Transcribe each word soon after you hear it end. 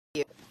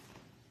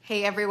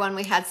Hey everyone,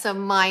 we had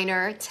some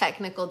minor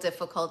technical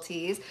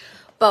difficulties,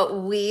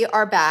 but we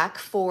are back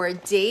for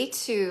day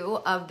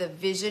 2 of the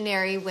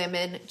Visionary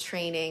Women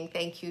training.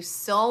 Thank you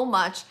so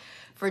much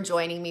for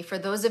joining me. For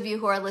those of you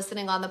who are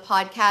listening on the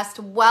podcast,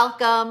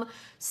 welcome.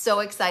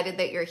 So excited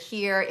that you're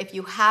here. If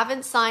you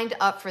haven't signed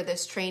up for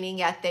this training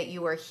yet that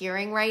you are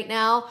hearing right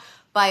now,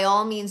 by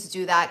all means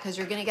do that because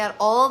you're going to get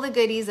all the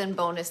goodies and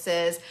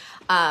bonuses.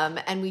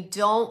 And we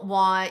don't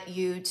want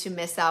you to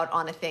miss out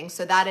on a thing.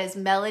 So that is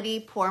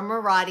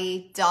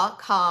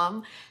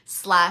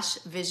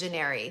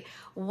melodypourmoradi.com/visionary.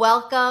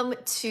 Welcome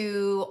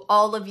to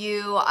all of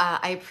you.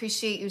 I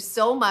appreciate you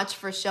so much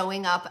for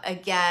showing up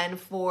again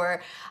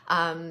for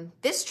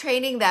this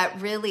training that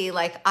really,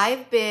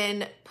 I've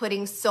been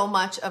putting so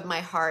much of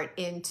my heart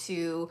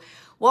into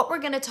what we're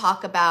going to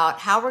talk about,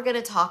 how we're going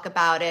to talk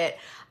about it.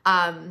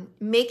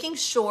 Making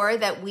sure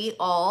that we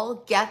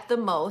all get the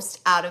most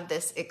out of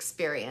this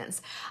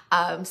experience.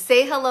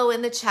 Say hello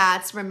in the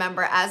chats.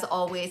 Remember, as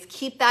always,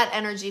 keep that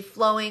energy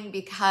flowing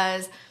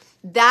because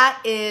that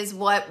is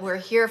what we're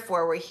here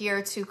for. We're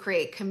here to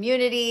create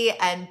community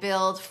and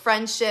build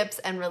friendships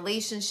and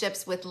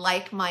relationships with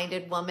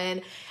like-minded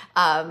women.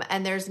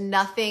 And there's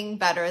nothing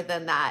better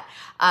than that.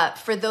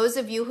 For those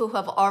of you who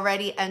have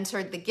already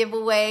entered the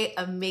giveaway,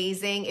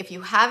 amazing. If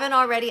you haven't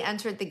already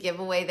entered the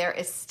giveaway, there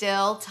is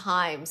still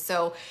time.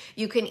 So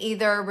you can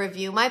either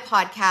review my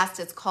podcast.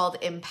 It's called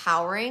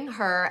Empowering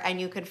Her,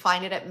 and you can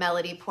find it at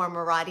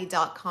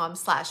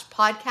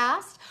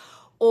melodypourmoradi.com/podcast.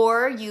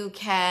 Or you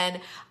can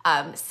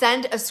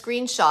send a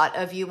screenshot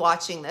of you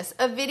watching this,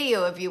 a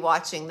video of you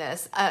watching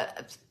this, a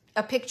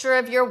picture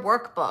of your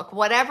workbook,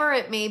 whatever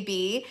it may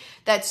be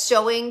that's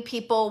showing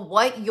people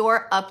what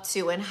you're up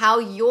to and how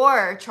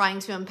you're trying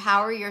to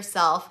empower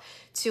yourself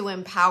to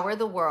empower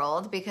the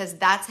world, because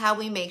that's how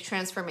we make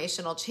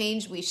transformational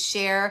change. We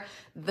share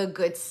the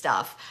good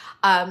stuff.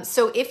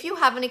 So if you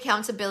have an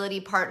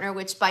accountability partner,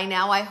 which by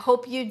now I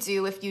hope you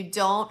do, if you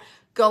don't,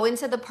 go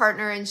into the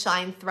Partner in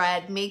Shine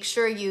thread. Make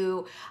sure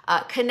you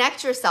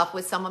connect yourself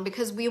with someone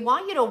because we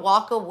want you to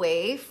walk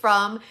away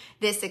from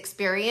this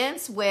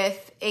experience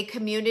with a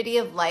community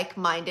of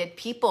like-minded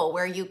people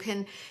where you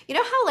can, you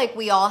know how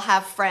we all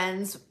have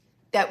friends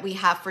that we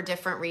have for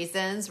different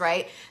reasons,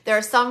 right? There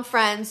are some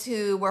friends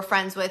who we're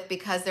friends with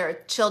because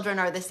their children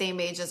are the same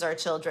age as our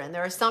children.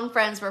 There are some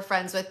friends we're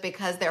friends with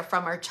because they're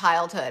from our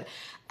childhood.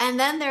 And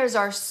then there's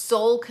our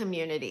soul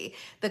community,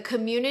 the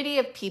community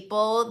of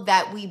people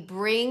that we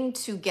bring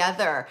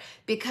together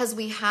because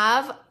we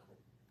have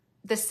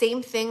the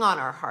same thing on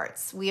our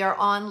hearts. We are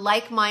on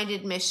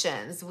like-minded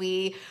missions.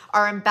 We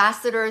are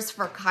ambassadors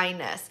for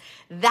kindness.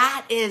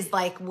 That is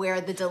where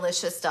the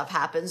delicious stuff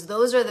happens.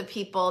 Those are the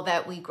people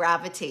that we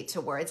gravitate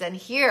towards. And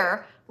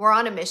here, we're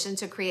on a mission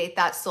to create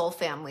that soul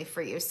family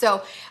for you.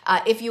 So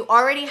if you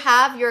already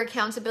have your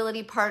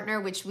accountability partner,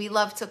 which we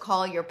love to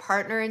call your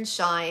Partner in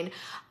Shine,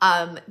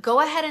 go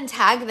ahead and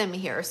tag them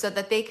here so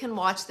that they can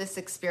watch this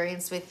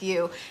experience with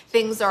you.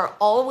 Things are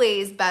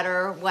always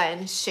better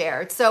when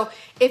shared. So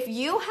if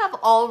you have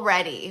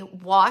already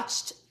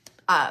watched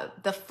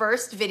the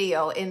first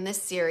video in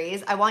this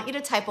series, I want you to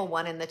type a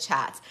 1 in the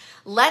chat.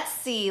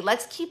 Let's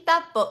keep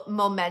that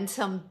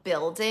momentum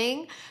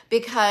building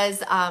because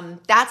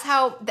that's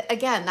how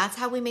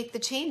we make the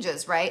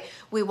changes, right?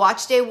 We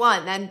watch day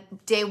 1, then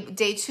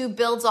day 2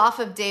 builds off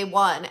of day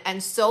 1.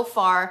 And so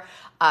far,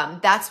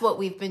 that's what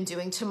we've been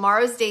doing.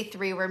 Tomorrow's day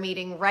 3. We're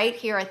meeting right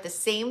here at the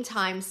same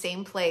time,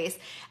 same place.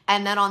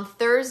 And then on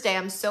Thursday,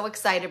 I'm so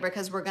excited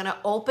because we're going to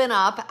open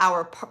up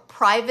our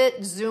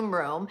private Zoom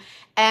room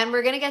and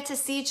we're going to get to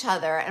see each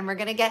other and we're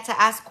going to get to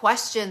ask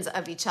questions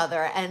of each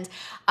other. And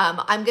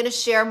I'm going to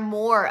share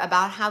more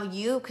about how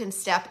you can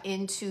step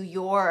into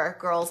your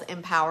girls'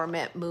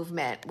 empowerment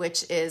movement,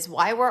 which is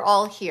why we're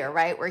all here,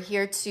 right? We're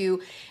here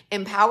to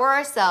empower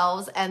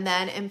ourselves and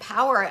then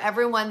empower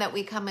everyone that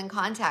we come in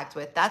contact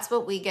with. That's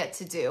what we get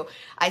to do.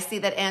 I see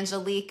that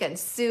Angelique and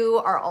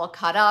Sue are all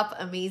caught up.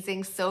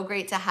 Amazing. So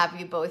great to have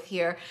you both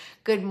here.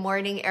 Good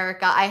morning,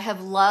 Erica. I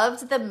have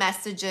loved the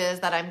messages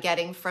that I'm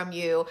getting from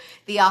you,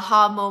 the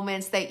aha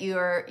moments that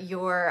you're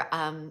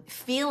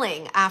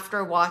feeling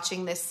after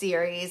watching this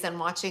series and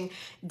watching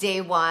day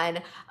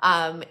 1.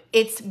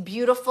 It's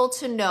beautiful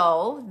to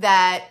know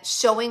that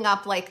showing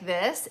up like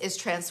this is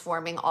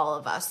transforming all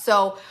of us.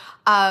 So,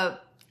 a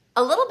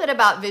little bit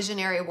about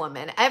Visionary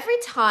Woman. Every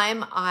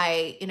time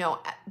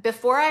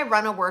before I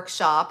run a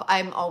workshop,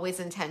 I'm always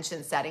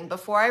intention setting.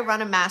 Before I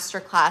run a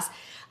masterclass,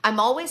 I'm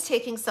always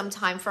taking some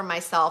time for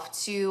myself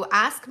to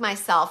ask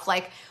myself,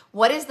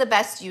 what is the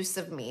best use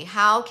of me?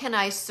 How can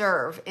I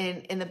serve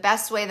in the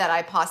best way that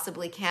I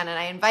possibly can? And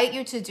I invite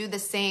you to do the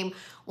same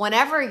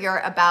whenever you're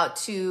about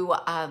to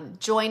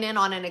join in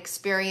on an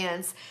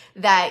experience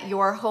that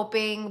you're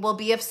hoping will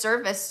be of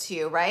service to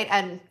you, right?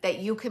 And that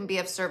you can be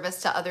of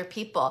service to other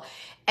people.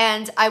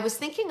 And I was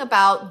thinking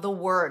about the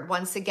word,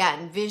 once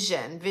again,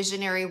 vision,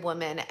 visionary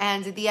woman,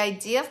 and the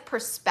idea of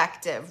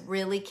perspective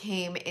really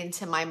came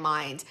into my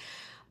mind.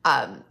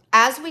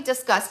 As we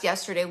discussed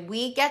yesterday,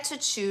 we get to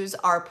choose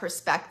our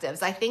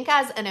perspectives. I think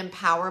as an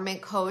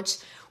empowerment coach,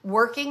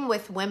 working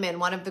with women,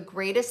 one of the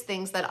greatest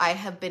things that I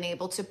have been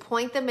able to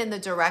point them in the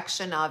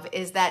direction of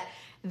is that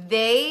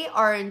they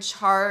are in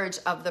charge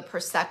of the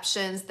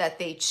perceptions that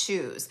they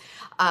choose.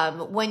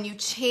 When you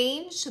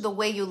change the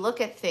way you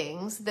look at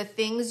things, the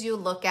things you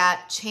look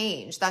at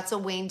change. That's a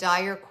Wayne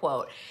Dyer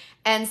quote.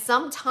 And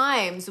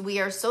sometimes we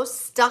are so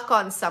stuck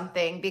on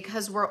something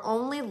because we're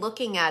only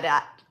looking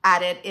at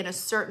it in a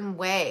certain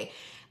way.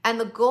 And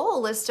the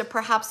goal is to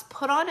perhaps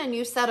put on a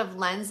new set of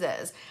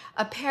lenses,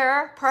 a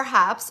pair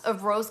perhaps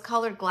of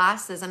rose-colored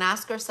glasses, and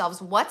ask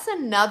ourselves, what's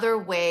another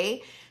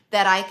way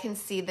that I can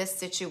see this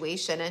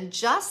situation? And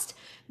just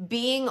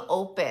being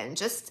open,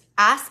 just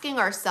asking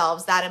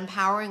ourselves that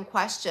empowering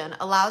question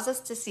allows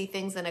us to see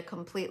things in a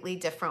completely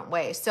different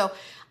way. So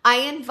I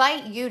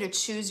invite you to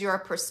choose your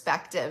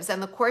perspectives.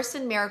 And the Course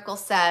in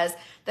Miracles says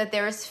that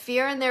there is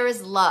fear and there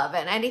is love.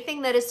 And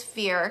anything that is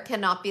fear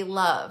cannot be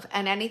love.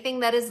 And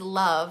anything that is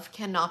love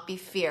cannot be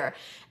fear.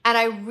 And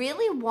I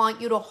really want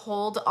you to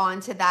hold on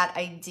to that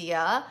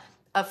idea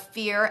of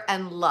fear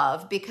and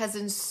love, because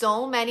in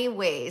so many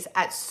ways,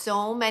 at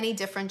so many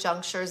different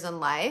junctures in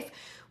life,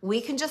 we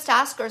can just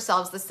ask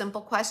ourselves the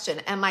simple question,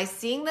 am I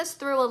seeing this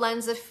through a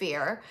lens of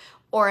fear,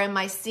 or am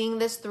I seeing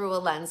this through a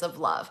lens of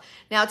love?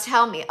 Now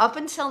tell me, up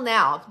until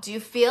now, do you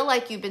feel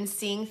like you've been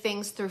seeing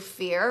things through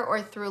fear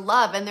or through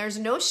love? And there's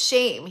no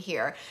shame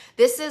here.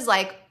 This is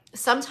like,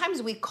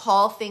 sometimes we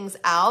call things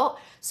out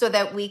so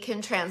that we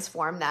can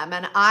transform them.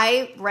 And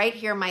right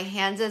here, my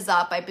hand is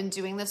up. I've been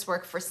doing this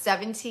work for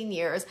 17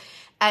 years,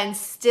 and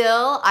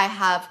still I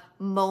have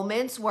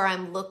moments where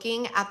I'm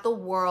looking at the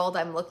world,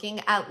 I'm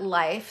looking at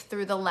life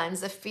through the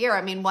lens of fear.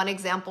 I mean, one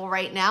example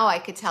right now I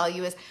could tell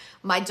you is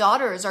my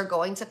daughters are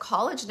going to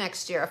college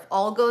next year. If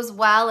all goes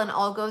well and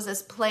all goes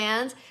as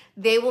planned,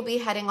 they will be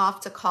heading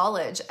off to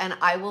college and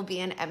I will be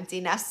an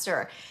empty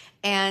nester.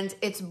 And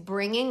it's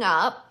bringing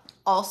up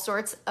all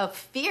sorts of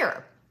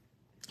fear.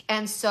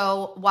 And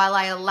so while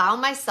I allow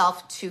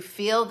myself to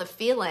feel the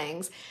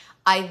feelings,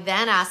 I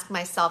then ask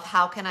myself,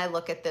 how can I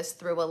look at this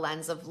through a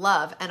lens of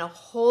love? And a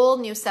whole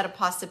new set of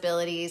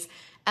possibilities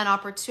and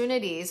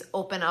opportunities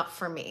open up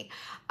for me.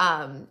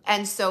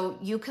 And so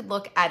you could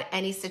look at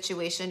any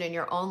situation in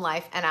your own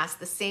life and ask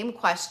the same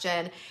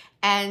question,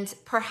 and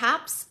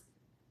perhaps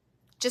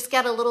just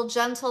get a little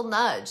gentle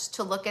nudge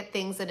to look at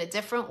things in a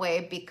different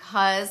way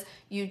because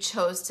you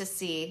chose to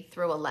see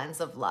through a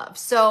lens of love.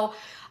 So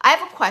I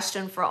have a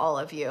question for all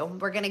of you.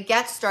 We're going to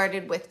get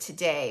started with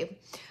today.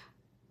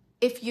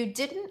 If you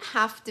didn't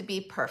have to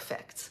be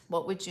perfect,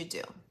 what would you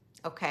do?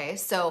 Okay,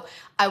 so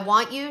I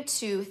want you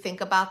to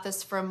think about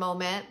this for a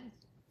moment,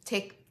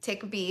 take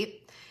a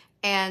beat,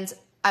 and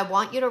I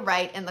want you to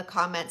write in the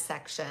comment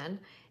section,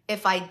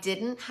 if I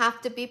didn't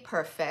have to be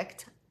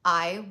perfect,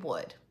 I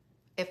would.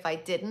 If I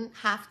didn't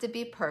have to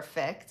be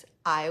perfect,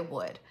 I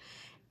would.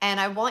 And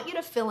I want you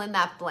to fill in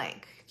that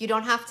blank. You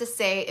don't have to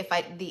say if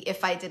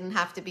I didn't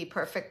have to be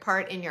perfect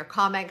part in your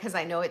comment, because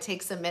I know it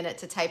takes a minute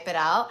to type it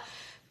out.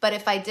 But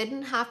if I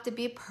didn't have to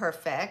be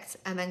perfect,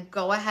 and then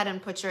go ahead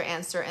and put your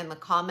answer in the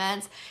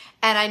comments.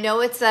 And I know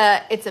it's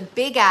a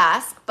big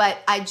ask, but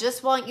I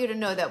just want you to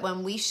know that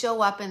when we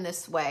show up in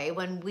this way,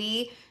 when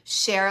we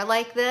share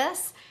like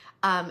this,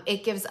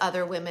 it gives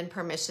other women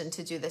permission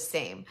to do the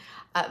same.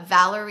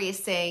 Valerie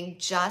is saying,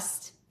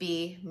 just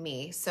be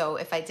me. So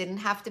if I didn't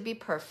have to be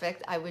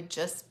perfect, I would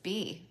just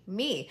be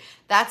me.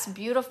 That's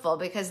beautiful,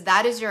 because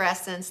that is your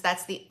essence.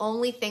 That's the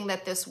only thing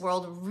that this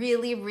world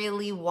really,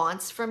 really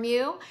wants from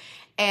you.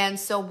 And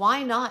so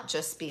why not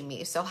just be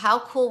me? So how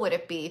cool would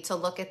it be to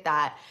look at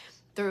that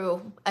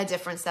through a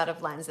different set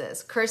of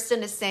lenses?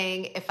 Kirsten is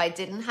saying, if I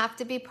didn't have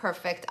to be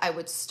perfect, I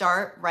would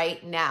start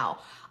right now.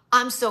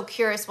 I'm so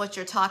curious what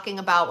you're talking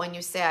about when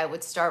you say I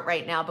would start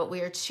right now, but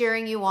we are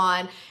cheering you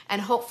on.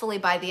 And hopefully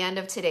by the end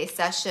of today's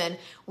session,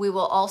 we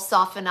will all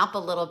soften up a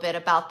little bit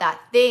about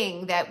that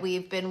thing that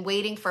we've been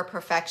waiting for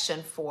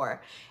perfection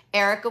for.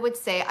 Erica would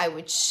say, I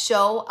would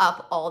show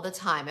up all the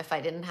time if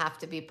I didn't have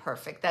to be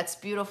perfect. That's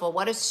beautiful.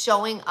 What does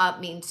showing up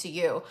mean to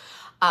you?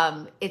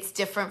 It's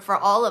different for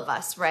all of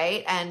us,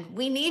 right? And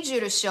we need you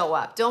to show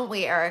up, don't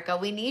we, Erica?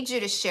 We need you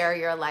to share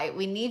your light.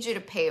 We need you to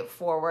pay it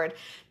forward.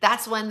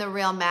 That's when the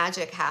real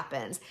magic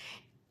happens.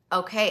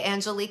 Okay,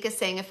 Angelique is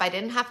saying, if I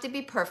didn't have to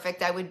be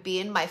perfect, I would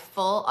be in my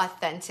full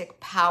authentic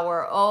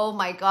power. Oh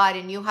my God,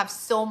 and you have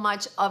so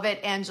much of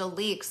it,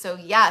 Angelique. So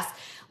yes,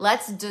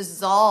 let's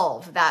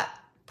dissolve that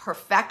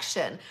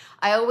perfection.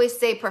 I always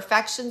say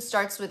perfection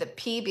starts with a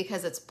P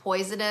because it's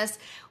poisonous.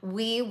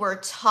 We were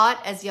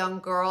taught as young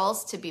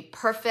girls to be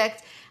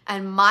perfect.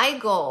 And my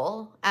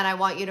goal, and I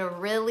want you to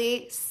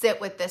really sit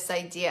with this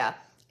idea,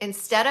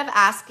 instead of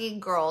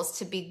asking girls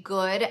to be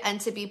good and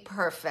to be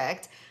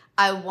perfect,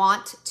 I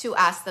want to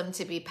ask them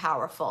to be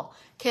powerful.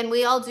 Can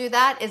we all do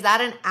that? Is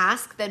that an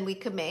ask that we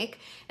could make?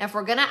 And if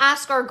we're going to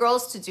ask our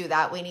girls to do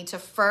that, we need to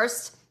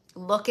first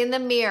look in the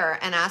mirror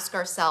and ask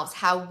ourselves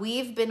how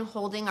we've been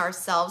holding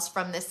ourselves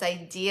from this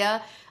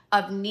idea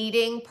of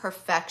needing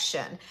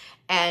perfection.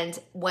 And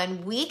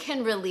when we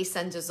can release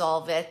and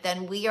dissolve it,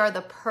 then we are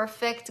the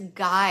perfect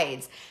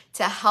guides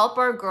to help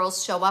our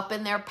girls show up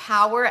in their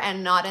power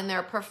and not in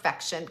their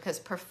perfection, because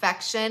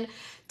perfection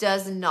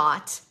does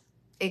not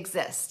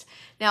exist.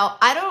 Now,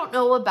 I don't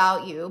know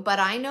about you, but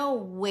I know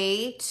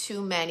way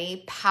too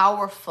many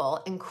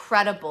powerful,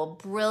 incredible,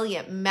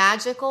 brilliant,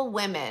 magical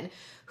women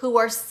who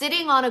are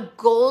sitting on a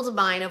gold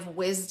mine of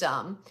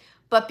wisdom,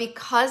 but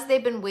because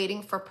they've been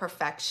waiting for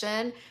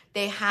perfection,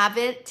 they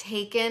haven't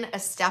taken a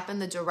step in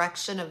the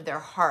direction of their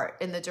heart,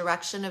 in the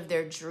direction of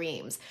their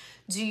dreams.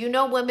 Do you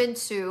know women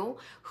too,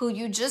 who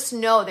you just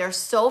know they're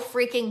so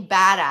freaking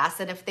badass,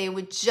 and if they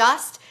would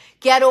just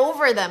get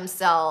over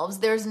themselves,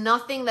 there's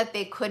nothing that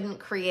they couldn't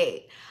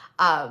create.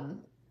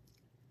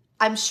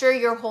 I'm sure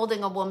you're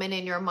holding a woman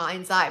in your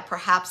mind's eye.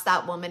 Perhaps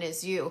that woman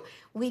is you.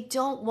 We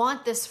don't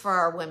want this for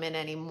our women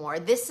anymore.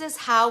 This is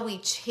how we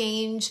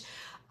change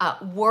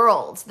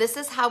worlds. This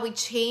is how we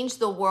change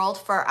the world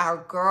for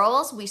our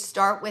girls. We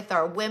start with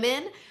our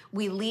women.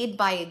 We lead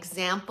by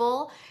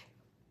example.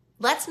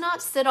 Let's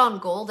not sit on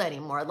gold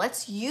anymore.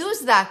 Let's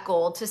use that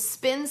gold to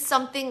spin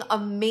something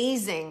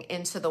amazing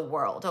into the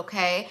world,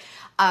 okay?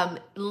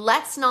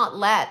 Let's not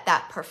let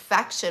that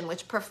perfection,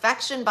 which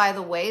perfection, by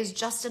the way, is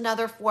just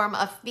another form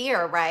of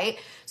fear, right?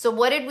 So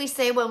what did we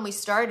say when we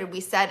started?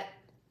 We said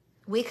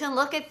we can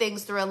look at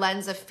things through a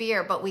lens of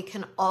fear, but we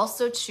can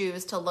also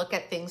choose to look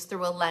at things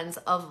through a lens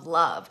of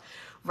love,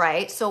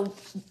 right? So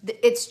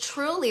it's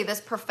truly this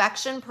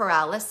perfection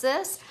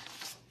paralysis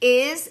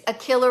is a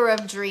killer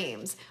of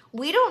dreams.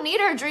 We don't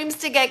need our dreams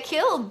to get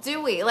killed,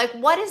 do we? Like,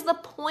 what is the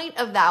point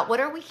of that? What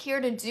are we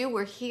here to do?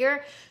 We're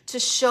here to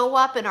show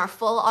up in our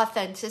full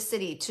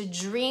authenticity, to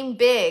dream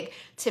big,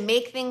 to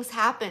make things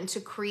happen,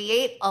 to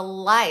create a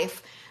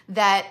life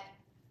that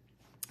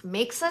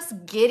makes us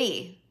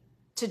giddy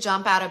to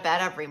jump out of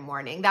bed every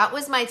morning. That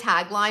was my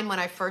tagline when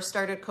I first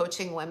started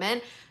coaching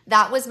women.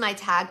 That was my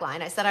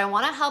tagline. I said, I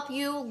want to help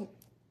you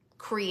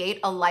create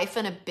a life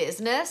and a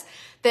business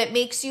that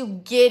makes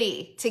you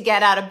giddy to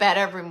get out of bed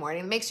every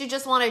morning. It makes you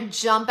just want to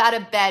jump out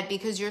of bed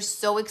because you're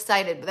so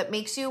excited. That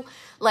makes you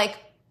like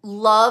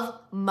love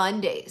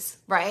Mondays,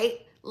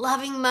 right?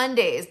 Loving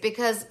Mondays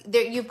because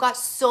you've got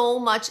so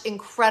much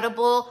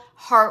incredible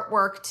heart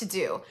work to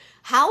do.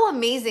 How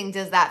amazing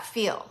does that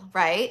feel,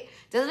 right?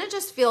 Doesn't it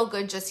just feel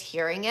good just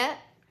hearing it?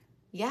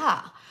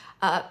 Yeah.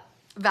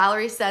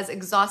 Valerie says,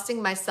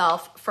 exhausting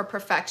myself for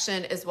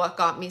perfection is what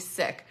got me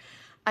sick.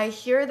 I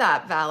hear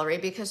that, Valerie,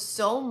 because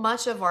so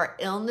much of our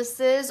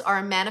illnesses are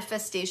a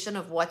manifestation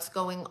of what's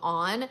going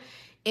on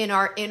in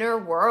our inner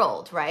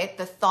world, right?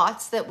 The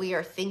thoughts that we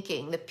are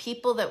thinking, the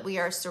people that we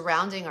are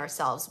surrounding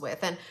ourselves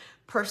with, and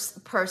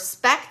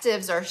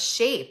perspectives are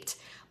shaped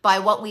by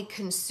what we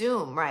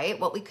consume, right?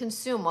 What we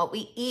consume, what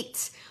we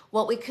eat,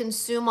 what we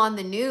consume on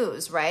the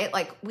news, right?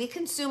 Like we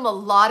consume a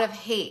lot of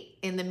hate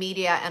in the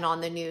media and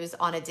on the news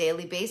on a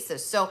daily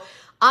basis. So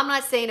I'm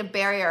not saying to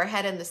bury our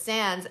head in the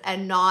sands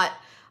and not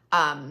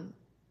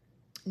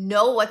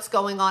know what's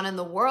going on in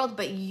the world,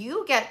 but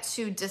you get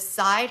to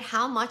decide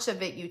how much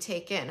of it you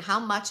take in, how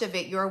much of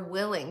it you're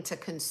willing to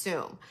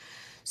consume.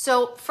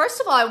 So first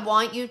of all, I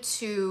want you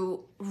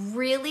to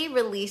really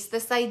release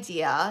this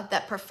idea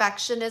that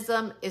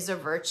perfectionism is a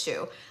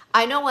virtue.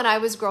 I know when I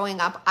was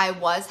growing up, I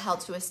was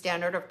held to a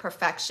standard of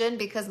perfection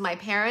because my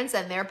parents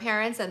and their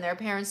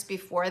parents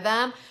before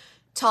them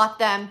taught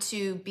them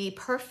to be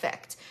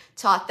perfect,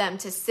 taught them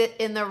to sit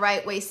in the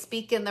right way,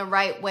 speak in the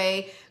right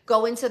way,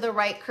 go into the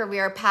right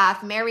career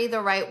path, marry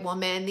the right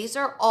woman. These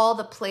are all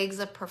the plagues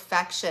of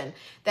perfection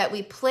that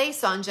we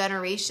place on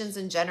generations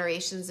and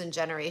generations and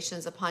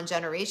generations upon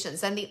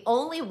generations. And the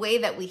only way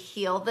that we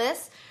heal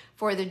this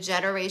for the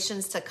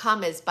generations to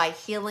come is by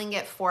healing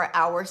it for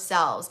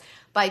ourselves,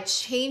 by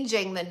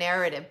changing the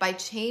narrative, by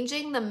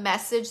changing the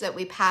message that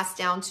we pass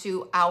down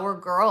to our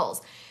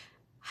girls.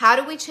 How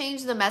do we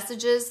change the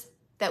messages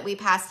that we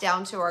pass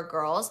down to our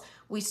girls?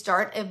 We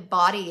start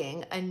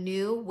embodying a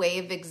new way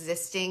of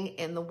existing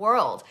in the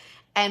world.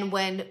 And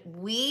when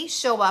we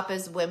show up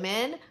as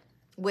women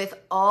with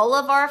all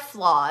of our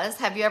flaws,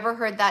 have you ever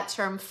heard that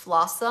term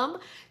flossom?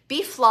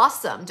 Be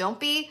flossom. Don't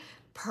be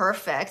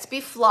perfect.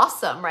 Be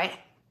flossom, right?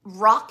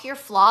 Rock your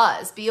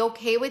flaws. Be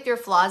okay with your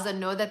flaws and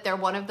know that they're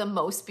one of the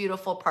most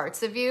beautiful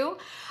parts of you.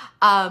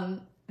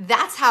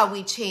 That's how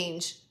we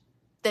change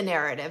the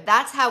narrative.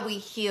 That's how we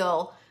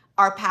heal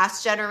our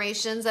past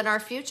generations and our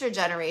future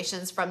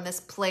generations from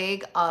this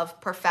plague of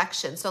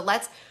perfection. So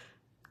let's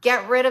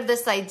get rid of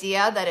this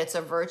idea that it's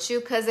a virtue,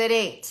 because it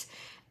ain't.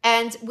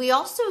 And we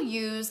also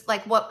use,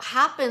 like, what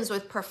happens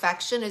with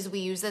perfection is we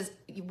use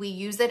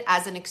it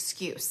as an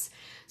excuse.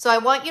 So I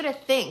want you to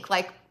think,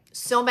 like,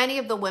 so many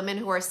of the women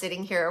who are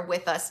sitting here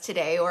with us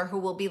today or who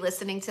will be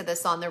listening to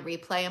this on the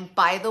replay, and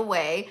by the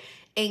way,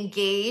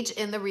 engage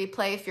in the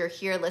replay if you're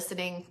here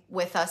listening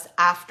with us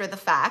after the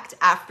fact,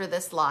 after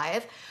this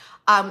live.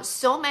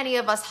 So many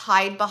of us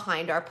hide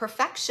behind our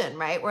perfection,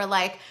 right? We're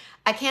like,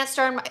 I can't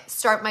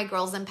start my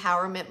girls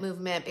empowerment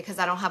movement because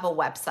I don't have a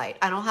website.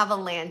 I don't have a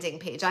landing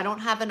page. I don't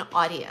have an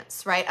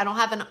audience, right? I don't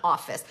have an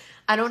office.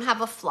 I don't have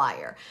a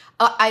flyer.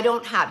 I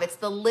don't have. It's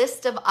the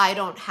list of I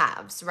don't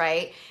haves,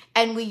 right?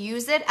 And we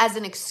use it as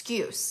an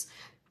excuse.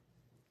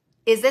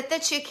 Is it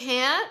that you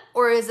can't,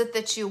 or is it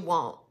that you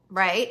won't,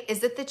 right?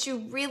 Is it that you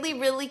really,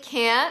 really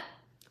can't,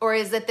 or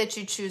is it that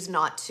you choose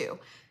not to?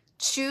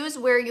 Choose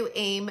where you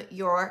aim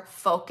your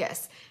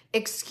focus.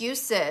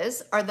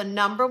 Excuses are the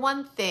number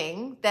one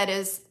thing that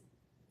is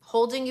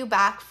holding you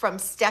back from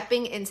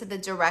stepping into the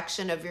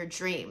direction of your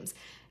dreams.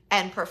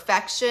 And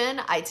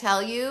perfection, I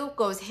tell you,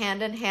 goes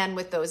hand in hand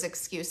with those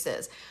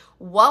excuses.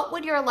 What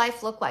would your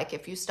life look like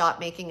if you stopped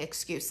making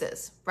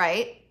excuses,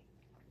 right?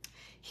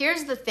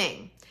 Here's the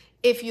thing.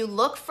 If you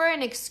look for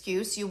an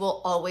excuse, you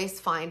will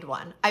always find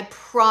one. I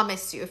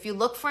promise you. If you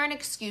look for an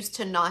excuse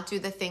to not do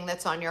the thing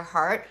that's on your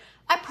heart,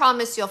 I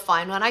promise you'll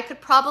find one. I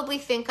could probably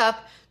think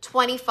up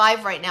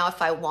 25 right now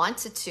if I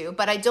wanted to,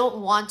 but I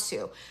don't want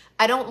to.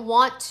 I don't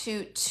want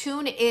to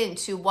tune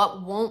into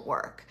what won't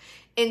work.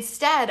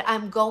 Instead,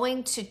 I'm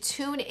going to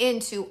tune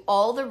into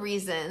all the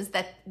reasons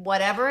that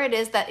whatever it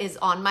is that is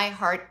on my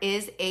heart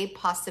is a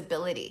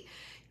possibility.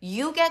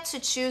 You get to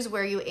choose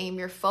where you aim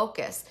your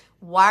focus.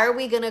 Why are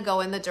we going to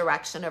go in the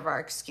direction of our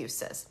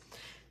excuses?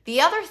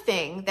 The other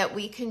thing that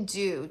we can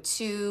do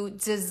to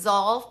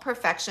dissolve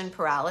perfection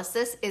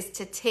paralysis is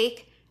to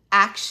take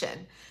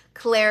action.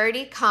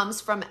 Clarity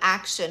comes from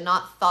action,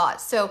 not thought.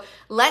 So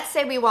let's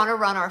say we want to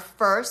run our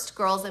first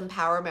girls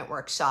empowerment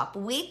workshop.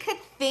 We could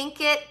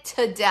think it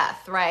to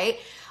death, right?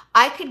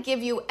 I could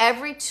give you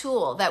every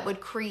tool that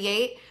would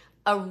create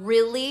a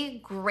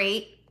really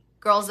great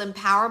girls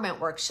empowerment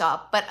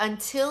workshop, but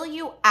until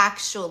you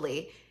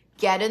actually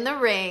get in the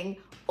ring,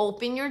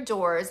 open your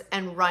doors,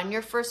 and run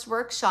your first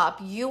workshop,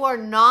 you are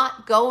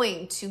not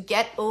going to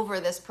get over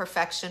this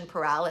perfection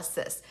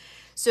paralysis.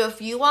 So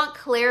if you want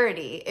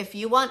clarity, if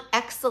you want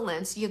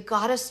excellence, you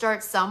got to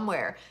start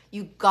somewhere.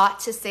 You got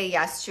to say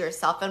yes to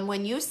yourself. And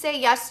when you say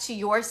yes to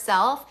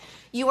yourself,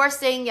 you are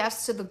saying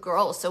yes to the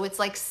girls. So it's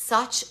like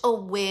such a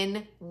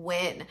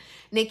win-win.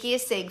 Nikki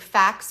is saying,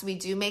 facts, we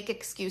do make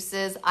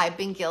excuses. I've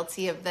been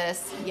guilty of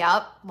this.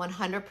 Yep,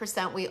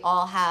 100% we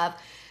all have.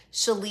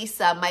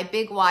 Shalisa, my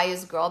big why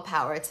is girl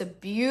power. It's a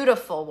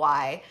beautiful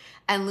why.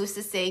 And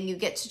Lucy's saying you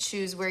get to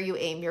choose where you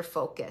aim your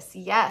focus.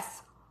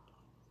 Yes,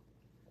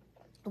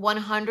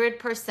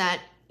 100%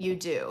 you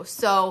do.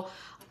 So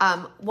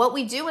what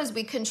we do is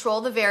we control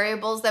the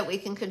variables that we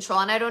can control.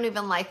 And I don't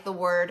even like the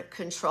word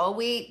control.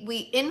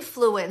 We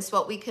influence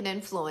what we can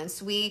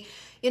influence.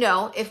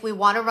 If we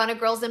want to run a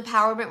girls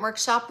empowerment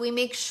workshop, we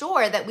make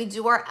sure that we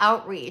do our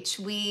outreach.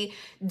 We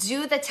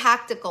do the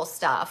tactical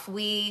stuff.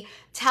 We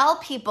tell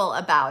people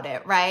about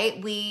it,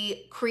 right?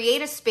 We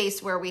create a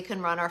space where we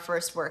can run our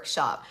first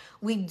workshop.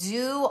 We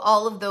do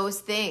all of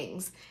those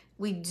things.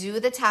 We do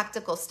the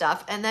tactical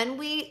stuff, and then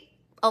we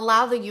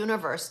allow the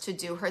universe to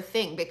do her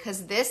thing,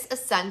 because this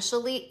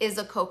essentially is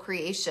a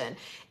co-creation.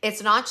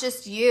 It's not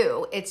just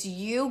you. It's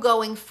you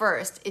going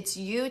first. It's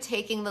you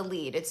taking the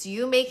lead. It's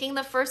you making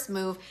the first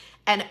move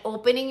and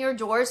opening your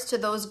doors to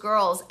those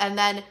girls. And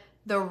then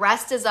the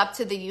rest is up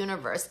to the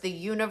universe. The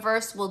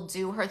universe will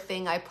do her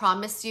thing, I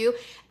promise you.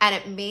 And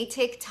it may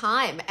take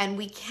time. And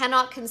we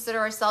cannot consider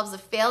ourselves a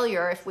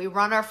failure if we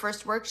run our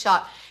first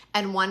workshop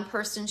and one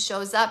person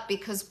shows up,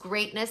 because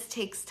greatness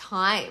takes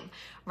time,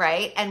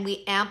 right? And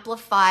we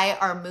amplify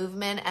our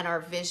movement and our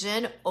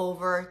vision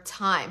over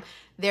time.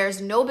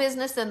 There's no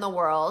business in the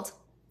world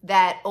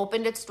that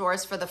opened its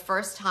doors for the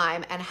first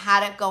time and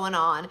had it going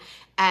on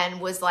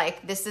and was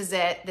like, this is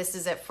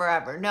it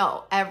forever.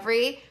 No,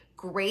 every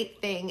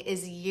great thing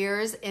is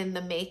years in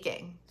the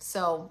making.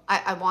 So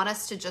I want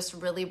us to just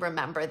really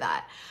remember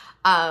that.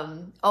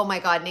 Oh my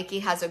God, Nikki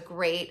has a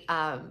great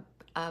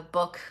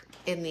book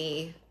in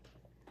the...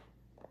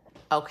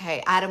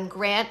 Okay, Adam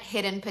Grant,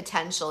 Hidden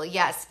Potential.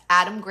 Yes,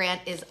 Adam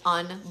Grant is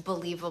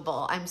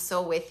unbelievable. I'm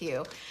so with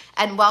you.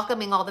 And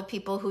welcoming all the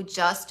people who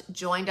just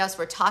joined us.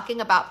 We're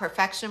talking about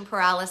perfection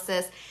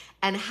paralysis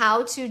and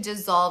how to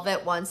dissolve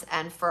it once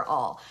and for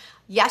all.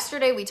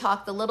 Yesterday, we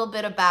talked a little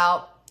bit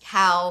about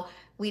how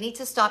we need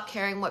to stop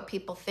caring what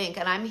people think.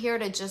 And I'm here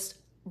to just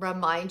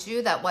remind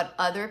you that what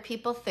other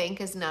people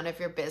think is none of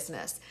your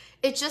business.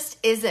 It just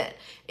isn't.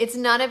 It's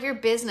none of your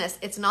business.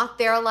 It's not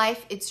their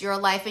life. It's your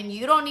life. And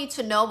you don't need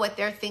to know what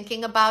they're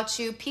thinking about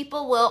you.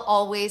 People will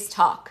always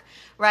talk,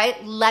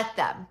 right? Let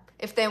them.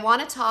 If they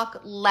want to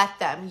talk, let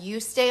them. You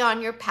stay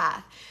on your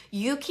path.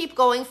 You keep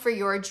going for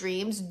your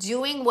dreams,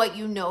 doing what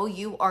you know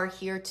you are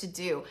here to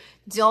do.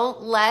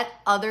 Don't let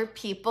other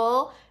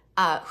people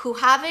who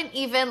haven't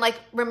even, like,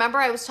 remember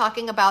I was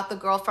talking about the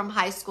girl from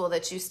high school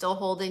that you still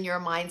hold in your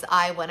mind's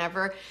eye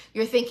whenever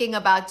you're thinking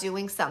about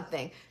doing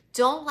something.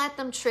 Don't let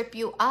them trip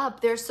you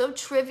up. They're so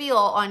trivial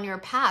on your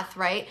path,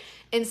 right?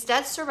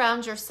 Instead,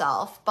 surround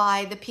yourself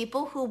by the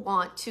people who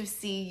want to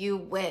see you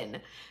win.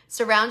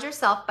 Surround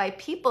yourself by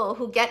people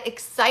who get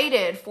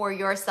excited for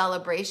your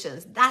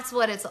celebrations. That's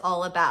what it's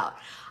all about.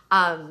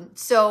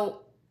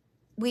 So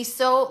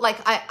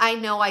I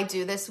know I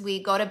do this.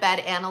 We go to bed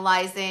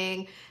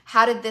analyzing,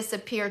 how did this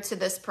appear to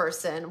this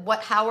person?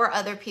 How are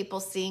other people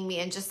seeing me?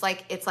 And just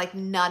like, it's like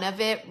none of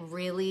it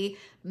really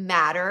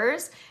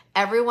matters.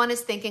 Everyone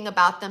is thinking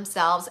about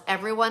themselves.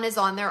 Everyone is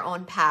on their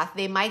own path.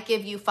 They might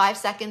give you 5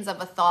 seconds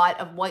of a thought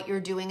of what you're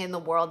doing in the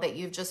world that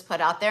you've just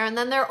put out there, and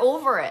then they're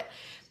over it.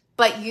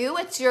 But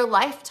it's your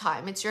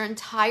lifetime. It's your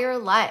entire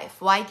life.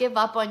 Why give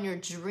up on your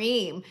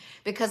dream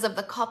because of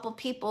the couple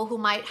people who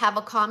might have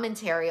a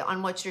commentary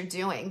on what you're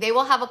doing? They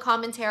will have a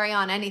commentary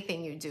on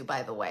anything you do,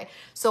 by the way.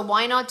 So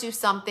why not do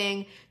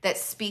something that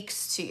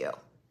speaks to you?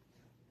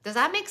 Does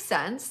that make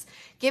sense?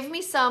 Give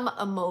me some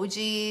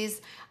emojis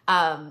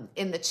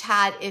in the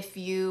chat if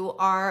you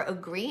are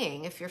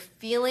agreeing, if you're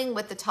feeling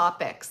with the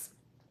topics,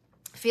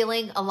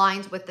 feeling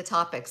aligned with the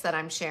topics that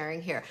I'm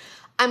sharing here.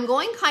 I'm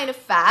going kind of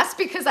fast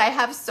because I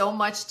have so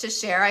much to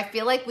share. I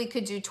feel like we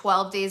could do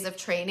 12 days of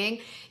training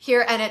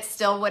here and it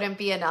still wouldn't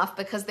be enough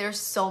because there's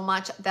so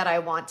much that I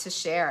want to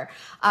share.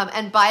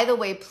 And by the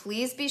way,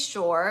 please be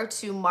sure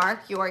to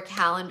mark your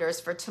calendars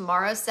for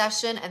tomorrow's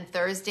session and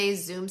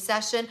Thursday's Zoom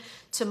session.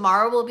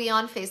 Tomorrow will be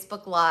on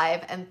Facebook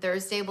Live and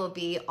Thursday will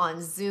be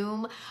on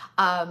Zoom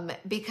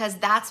because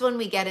that's when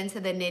we get into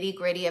the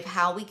nitty-gritty of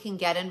how we can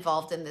get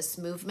involved in this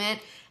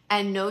movement.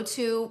 And no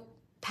two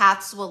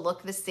paths will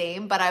look the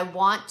same, but I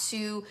want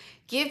to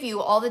give you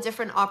all the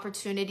different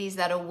opportunities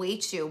that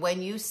await you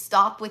when you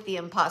stop with the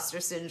imposter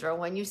syndrome,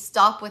 when you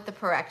stop with the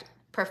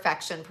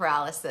perfection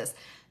paralysis.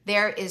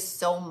 There is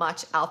so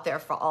much out there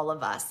for all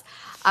of us.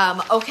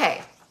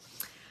 Okay.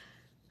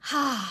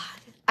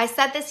 I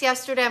said this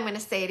yesterday, I'm going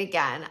to say it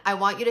again. I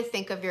want you to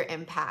think of your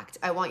impact.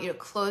 I want you to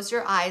close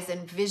your eyes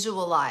and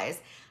visualize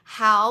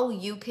how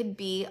you could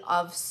be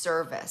of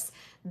service.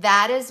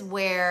 That is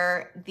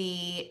where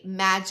the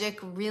magic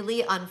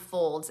really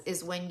unfolds,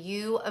 is when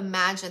you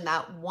imagine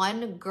that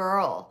one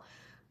girl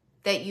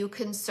that you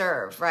can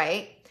serve,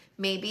 right?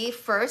 Maybe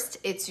first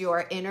it's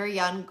your inner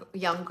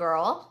young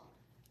girl,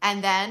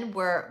 and then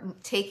we're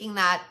taking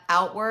that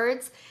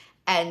outwards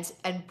and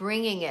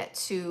bringing it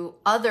to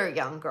other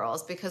young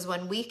girls, because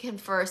when we can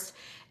first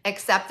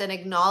accept and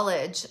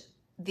acknowledge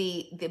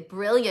the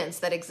brilliance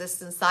that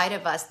exists inside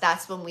of us,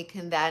 that's when we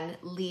can then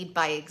lead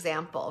by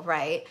example,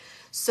 right?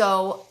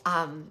 So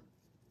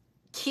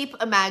keep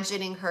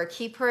imagining her,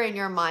 keep her in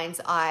your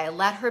mind's eye,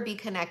 let her be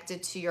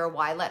connected to your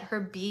why, let her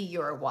be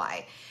your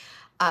why.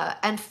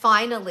 And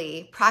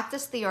finally,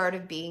 practice the art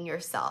of being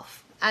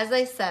yourself. As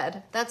I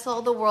said, that's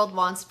all the world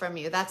wants from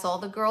you. That's all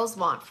the girls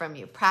want from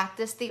you.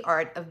 Practice the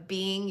art of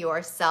being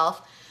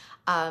yourself.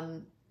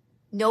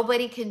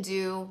 Nobody can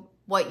do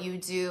what you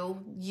do.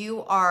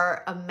 You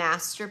are a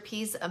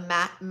masterpiece,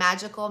 a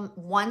magical,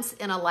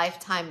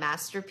 once-in-a-lifetime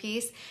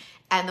masterpiece.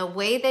 And the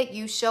way that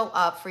you show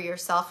up for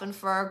yourself and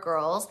for our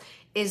girls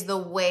is the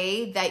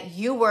way that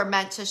you were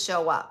meant to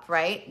show up,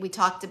 right? We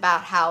talked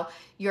about how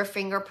your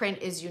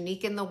fingerprint is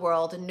unique in the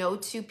world. No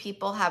two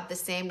people have the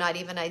same, not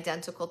even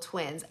identical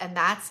twins. And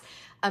that's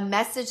a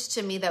message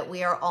to me that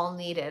we are all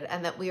needed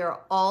and that we are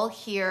all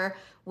here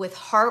with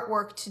hard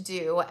work to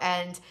do.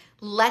 And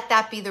let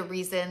that be the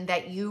reason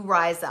that you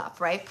rise up,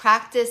 right?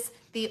 Practice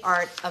the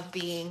art of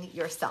being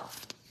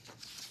yourself.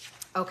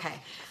 Okay.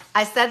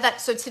 I said that,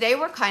 so today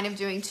we're kind of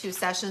doing 2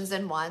 sessions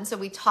in one. So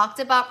we talked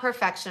about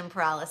perfection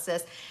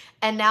paralysis,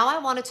 and now I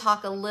want to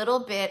talk a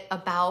little bit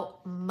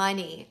about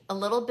money, a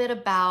little bit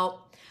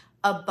about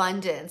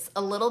abundance,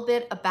 a little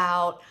bit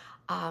about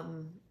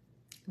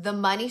the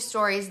money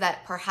stories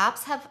that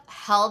perhaps have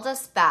held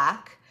us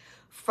back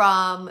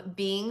from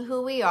being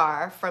who we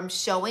are, from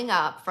showing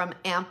up, from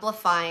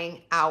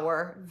amplifying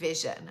our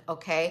vision,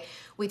 okay?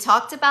 We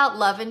talked about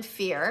love and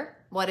fear.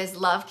 What is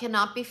love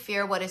cannot be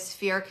fear. What is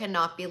fear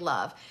cannot be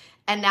love.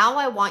 And now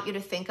I want you to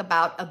think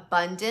about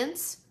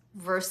abundance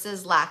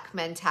versus lack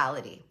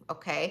mentality,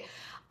 okay?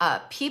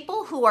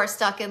 People who are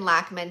stuck in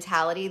lack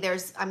mentality,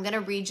 I'm going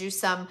to read you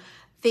some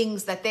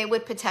things that they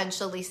would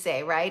potentially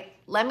say, right?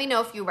 Let me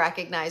know if you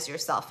recognize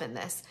yourself in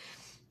this.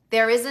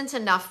 There isn't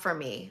enough for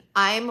me.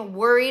 I'm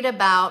worried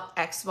about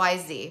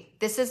XYZ.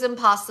 This is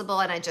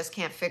impossible and I just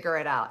can't figure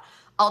it out.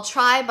 I'll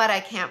try, but I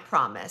can't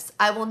promise.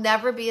 I will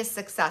never be as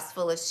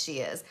successful as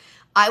she is.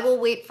 I will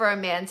wait for a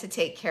man to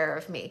take care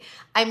of me.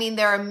 I mean,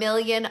 there are a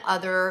million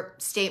other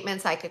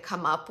statements I could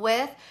come up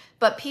with,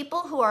 but people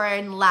who are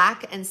in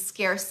lack and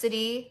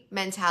scarcity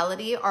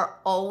mentality are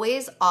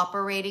always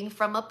operating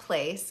from a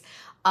place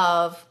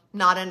of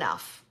not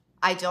enough.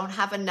 I don't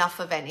have enough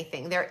of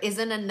anything. There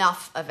isn't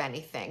enough of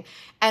anything.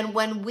 And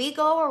when we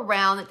go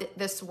around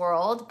this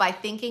world by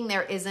thinking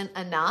there isn't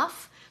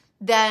enough,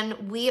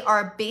 then we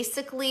are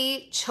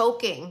basically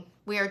choking.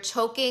 We are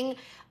choking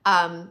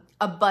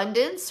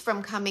abundance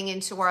from coming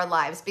into our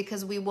lives,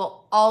 because we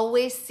will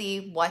always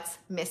see what's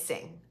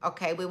missing,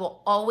 okay? We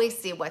will always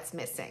see what's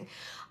missing.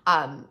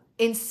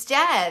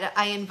 Instead,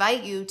 I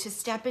invite you to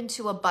step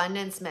into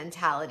abundance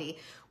mentality,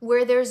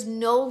 where there's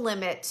no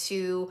limit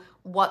to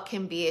what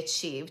can be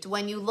achieved.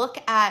 When you look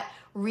at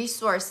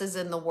resources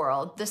in the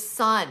world, the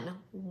sun,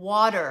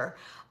 water,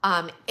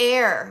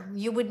 air.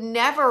 You would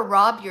never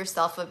rob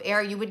yourself of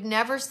air. You would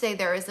never say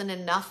there isn't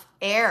enough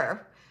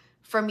air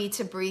for me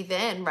to breathe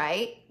in,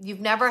 right?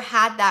 You've never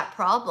had that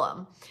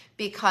problem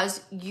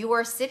because you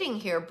are sitting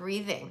here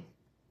breathing,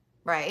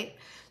 right?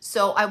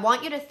 So I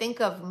want you to think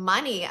of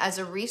money as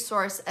a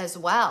resource as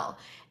well.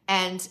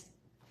 And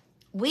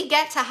we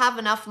get to have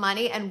enough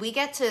money, and we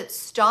get to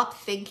stop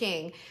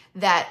thinking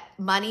that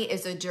money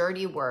is a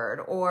dirty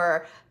word,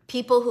 or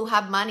people who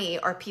have money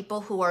are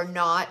people who are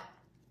not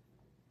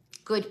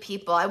good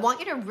people. I want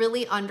you to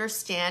really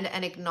understand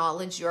and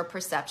acknowledge your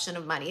perception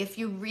of money. If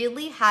you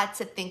really had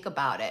to think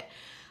about it,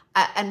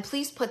 and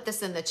please put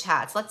this in the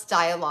chats, let's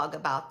dialogue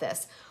about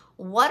this.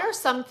 What are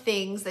some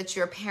things that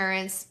your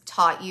parents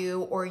taught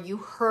you or you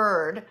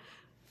heard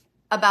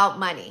about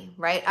money,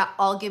 right?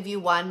 I'll give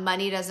you one.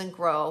 Money doesn't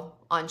grow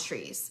on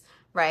trees,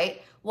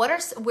 right?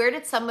 Where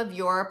did some of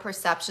your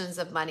perceptions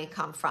of money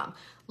come from?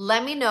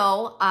 Let me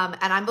know,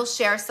 and I will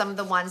share some of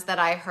the ones that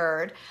I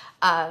heard.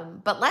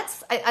 But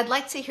I'd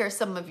like to hear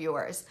some of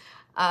yours.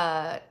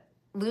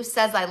 Lou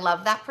says, I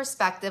love that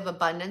perspective,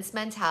 abundance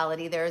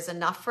mentality. There is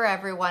enough for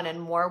everyone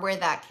and more where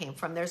that came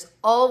from. There's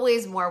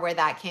always more where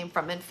that came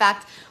from. In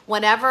fact,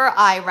 whenever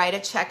I write a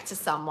check to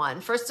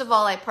someone, first of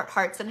all, I put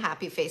hearts and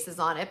happy faces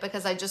on it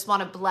because I just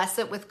want to bless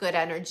it with good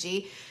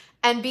energy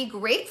and be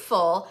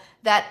grateful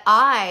that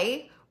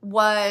I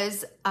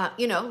was,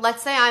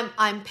 let's say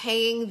I'm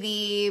paying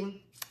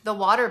the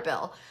water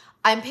bill.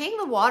 I'm paying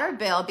the water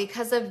bill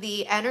because of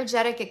the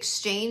energetic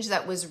exchange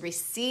that was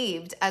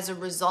received as a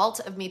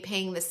result of me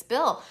paying this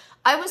bill.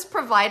 I was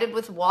provided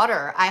with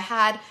water. I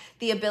had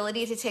the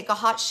ability to take a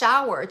hot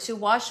shower, to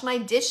wash my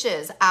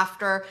dishes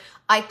after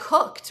I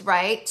cooked,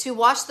 right? To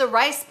wash the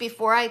rice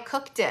before I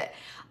cooked it.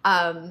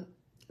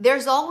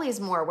 There's always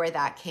more where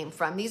that came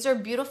from. These are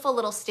beautiful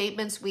little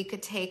statements we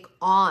could take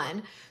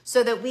on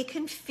so that we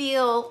can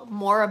feel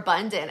more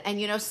abundant.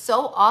 And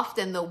so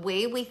often the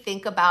way we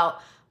think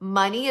about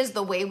money is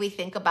the way we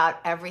think about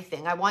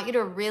everything. I want you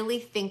to really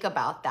think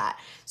about that.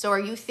 So are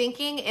you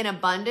thinking in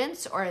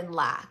abundance or in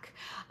lack?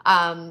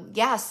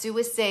 Sue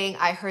is saying,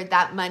 I heard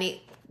that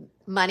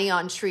money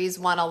on trees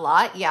won a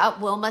lot. Yeah,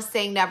 Wilma's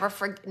saying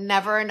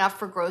never enough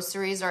for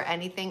groceries or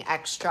anything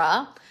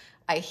extra.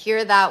 I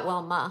hear that,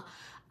 Wilma.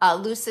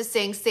 Luce is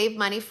saying save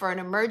money for an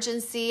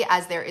emergency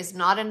as there is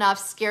not enough.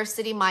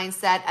 Scarcity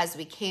mindset as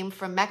we came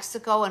from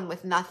Mexico and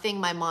with nothing.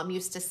 My mom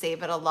used to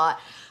save it a lot.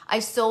 I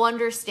so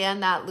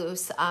understand that,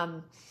 Luce.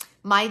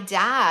 My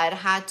dad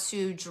had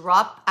to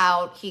drop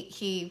out.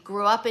 He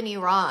grew up in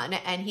Iran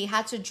and he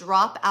had to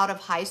drop out of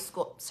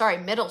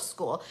middle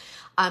school.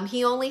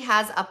 He only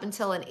has up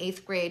until an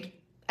 8th grade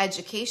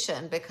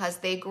education because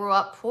they grew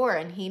up poor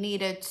and he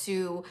needed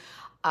to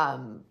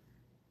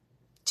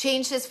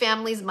change his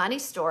family's money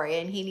story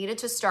and he needed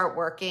to start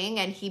working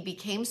and he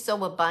became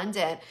so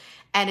abundant.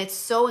 And it's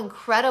so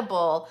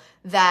incredible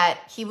that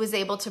he was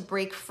able to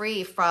break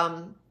free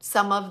from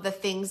some of the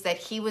things that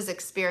he was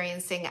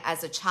experiencing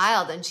as a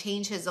child and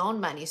change his own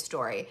money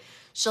story.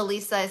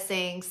 Shalisa is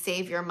saying,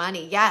 save your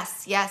money.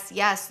 Yes, yes,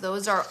 yes.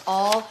 Those are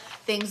all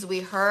things we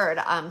heard.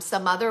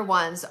 Some other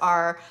ones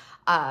are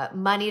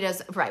money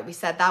does, right, we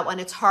said that one.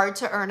 It's hard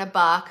to earn a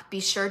buck. Be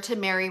sure to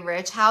marry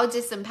rich. How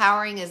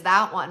disempowering is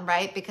that one,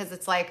 right? Because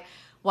it's like,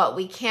 what,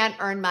 we can't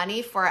earn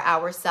money for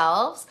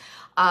ourselves.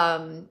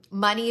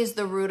 Money is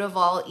the root of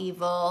all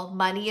evil.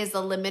 Money is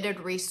a limited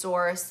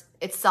resource.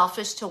 It's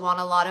selfish to want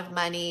a lot of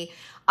money.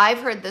 I've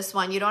heard this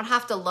one. You don't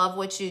have to love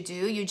what you do.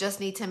 You just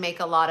need to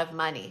make a lot of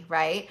money,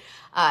 right?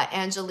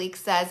 Angelique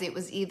says it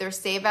was either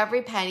save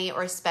every penny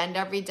or spend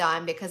every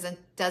dime because it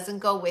doesn't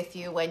go with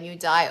you when you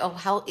die. Oh,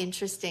 how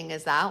interesting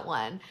is that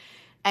one?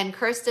 And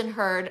Kirsten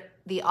heard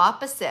the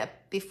opposite.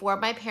 Before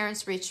my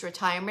parents reached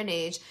retirement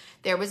age,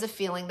 there was a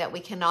feeling that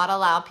we cannot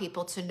allow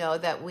people to know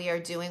that we are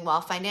doing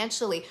well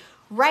financially.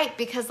 Right,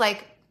 because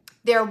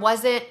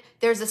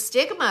there's a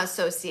stigma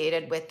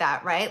associated with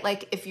that, right?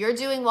 Like if you're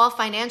doing well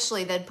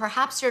financially, then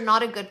perhaps you're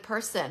not a good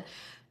person.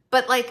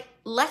 But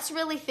let's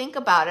really think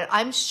about it.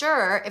 I'm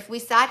sure if we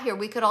sat here,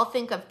 we could all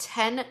think of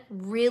 10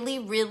 really,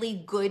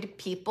 really good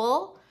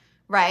people,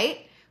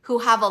 right? Who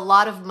have a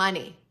lot of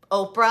money.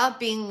 Oprah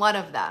being one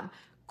of them.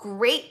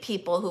 Great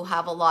people who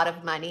have a lot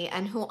of money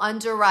and who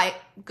underwrite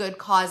good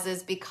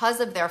causes because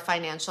of their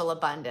financial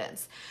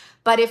abundance.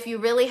 But if you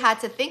really had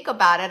to think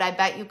about it, I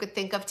bet you could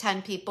think of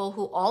 10 people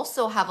who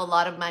also have a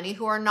lot of money,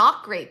 who are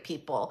not great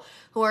people,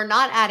 who are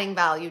not adding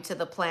value to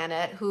the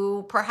planet,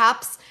 who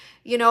perhaps,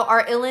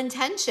 are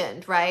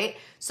ill-intentioned, right?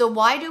 So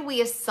why do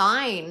we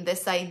assign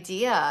this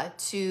idea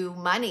to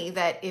money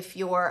that if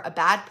you're a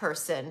bad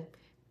person,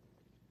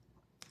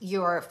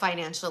 you're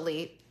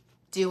financially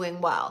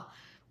doing well?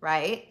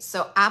 Right?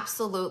 So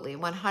absolutely,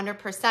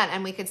 100%.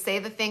 And we could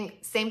say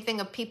same thing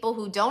of people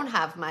who don't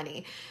have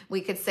money.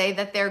 We could say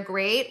that they're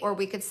great or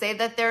we could say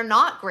that they're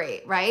not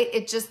great, right?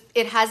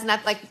 It has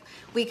not,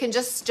 we can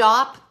just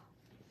stop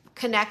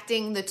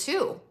connecting the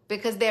two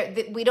because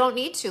we don't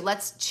need to.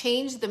 Let's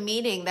change the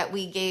meaning that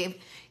we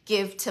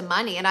give to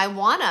money. And I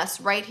want us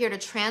right here to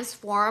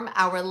transform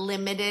our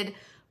limited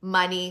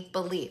money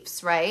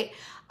beliefs, right?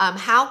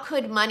 How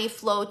could money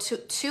flow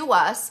to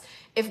us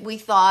if we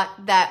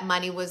thought that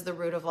money was the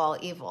root of all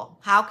evil?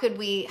 How could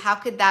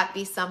that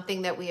be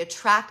something that we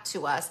attract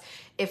to us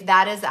if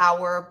that is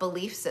our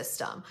belief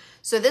system?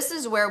 So this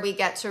is where we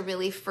get to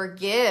really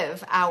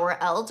forgive our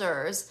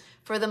elders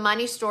for the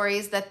money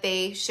stories that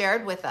they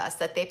shared with us,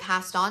 that they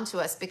passed on to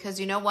us, because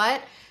you know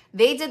what?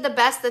 They did the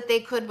best that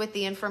they could with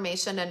the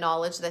information and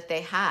knowledge that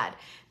they had.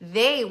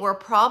 They were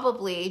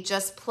probably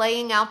just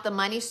playing out the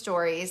money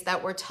stories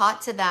that were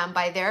taught to them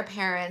by their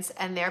parents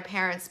and their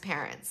parents'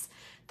 parents.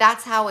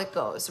 That's how it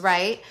goes,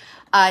 right?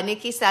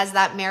 Nikki says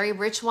that Mary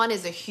Rich one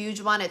is a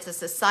huge one. It's a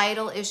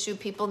societal issue.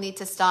 People need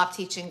to stop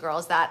teaching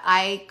girls that.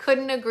 I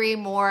couldn't agree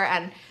more,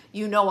 and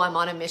you know I'm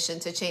on a mission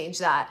to change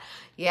that.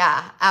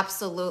 Yeah,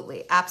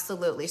 absolutely.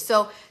 Absolutely.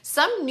 So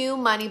some new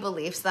money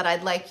beliefs that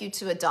I'd like you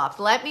to adopt.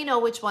 Let me know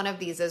which one of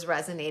these is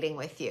resonating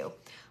with you.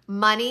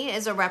 Money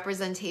is a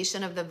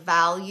representation of the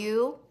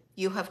value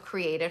you have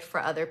created for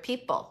other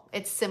people.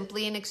 It's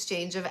simply an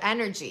exchange of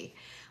energy.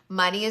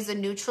 Money is a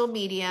neutral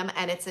medium,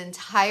 and it's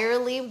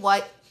entirely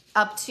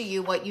up to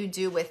you what you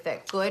do with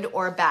it, good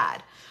or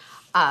bad.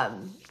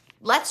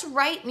 Let's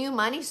write new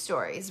money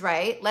stories,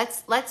 right?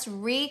 Let's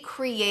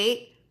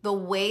recreate the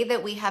way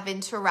that we have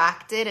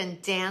interacted and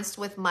danced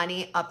with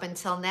money up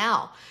until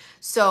now.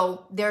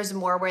 So there's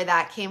more where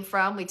that came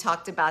from. We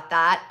talked about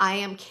that. I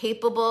am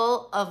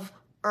capable of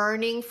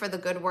earning for the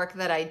good work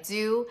that I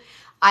do.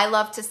 I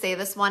love to say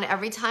this one.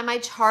 Every time I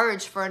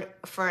charge for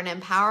an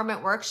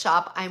empowerment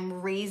workshop,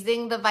 I'm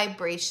raising the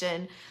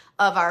vibration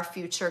of our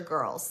future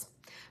girls.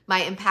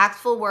 My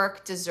impactful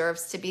work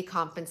deserves to be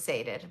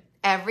compensated.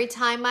 Every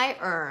time I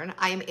earn,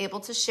 I am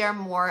able to share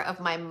more of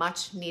my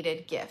much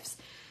needed gifts.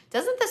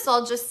 Doesn't this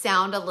all just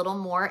sound a little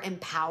more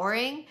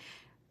empowering?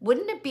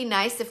 Wouldn't it be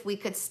nice if we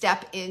could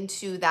step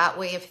into that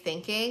way of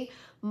thinking?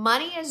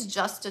 Money is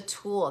just a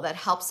tool that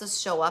helps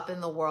us show up in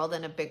the world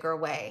in a bigger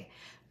way.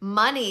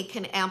 Money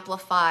can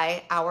amplify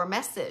our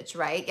message,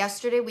 right?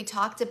 Yesterday we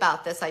talked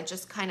about this. I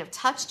just kind of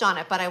touched on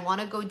it, but I want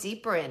to go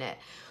deeper in it.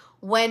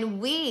 When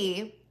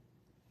we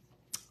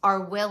are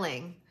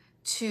willing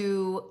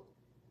to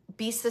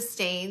be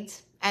sustained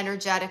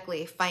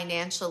energetically,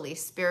 financially,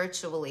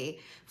 spiritually,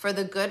 for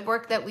the good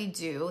work that we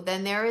do,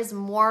 then there is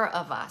more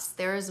of us.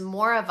 There is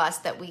more of us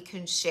that we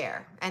can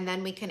share, and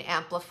then we can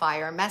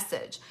amplify our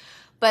message.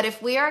 But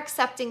if we are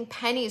accepting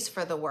pennies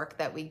for the work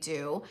that we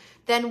do,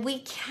 then we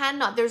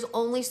cannot, there's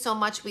only so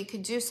much we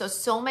could do.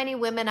 So many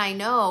women I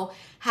know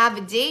have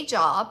a day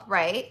job,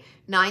 right?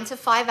 9 to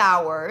 5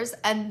 hours,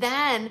 and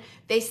then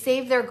they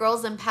save their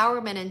girls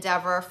empowerment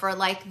endeavor for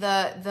like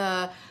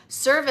the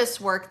service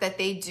work that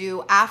they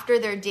do after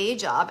their day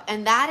job.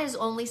 And that is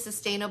only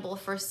sustainable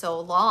for so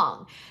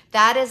long.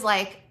 That is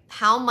like,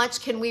 how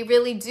much can we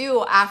really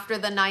do after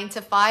the 9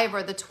 to 5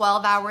 or the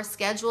 12-hour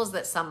schedules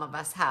that some of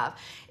us have?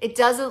 It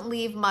doesn't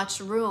leave much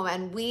room,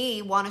 and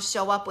we want to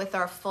show up with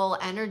our full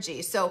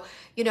energy. So,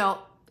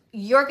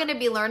 you're going to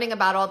be learning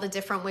about all the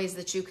different ways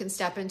that you can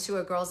step into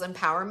a girls'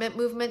 empowerment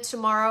movement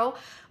tomorrow.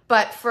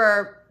 But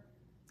for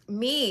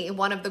me,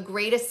 one of the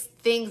greatest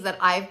things that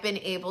I've been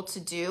able to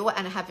do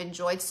and have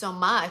enjoyed so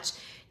much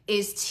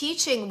is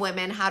teaching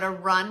women how to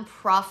run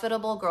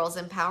profitable girls'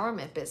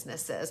 empowerment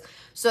businesses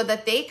so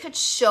that they could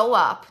show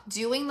up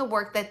doing the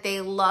work that they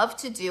love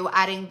to do,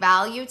 adding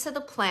value to the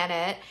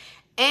planet,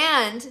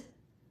 and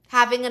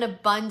having an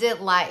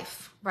abundant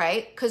life,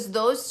 right? Because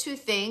those two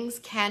things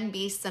can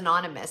be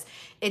synonymous.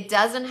 It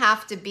doesn't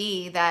have to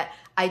be that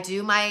I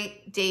do my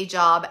day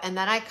job and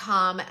then I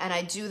come and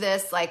I do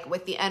this like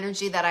with the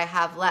energy that I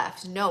have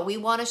left. No, we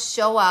want to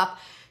show up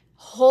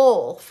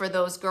whole for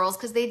those girls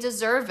because they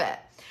deserve it.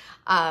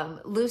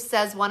 Luce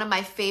says, one of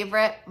my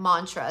favorite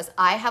mantras,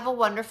 I have a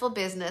wonderful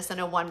business in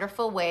a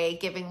wonderful way,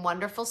 giving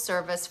wonderful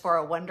service for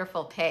a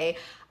wonderful pay.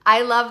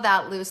 I love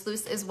that, Luce.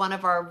 Luce is one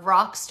of our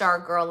rock star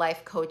girl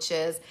life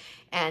coaches,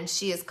 and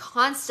she is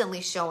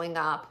constantly showing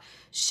up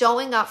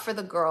for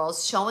the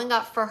girls, showing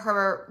up for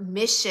her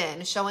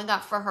mission, showing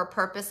up for her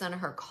purpose and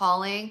her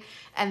calling.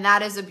 And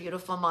that is a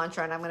beautiful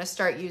mantra, and I'm going to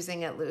start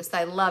using it, Luce.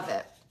 I love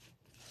it.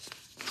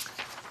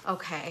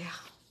 Okay.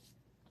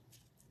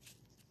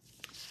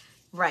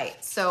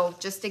 Right. So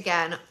just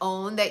again,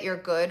 own that your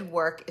good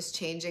work is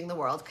changing the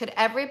world. Could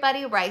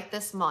everybody write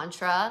this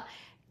mantra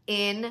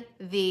in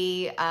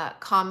the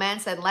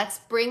comments, and let's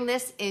bring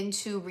this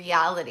into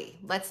reality.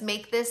 Let's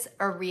make this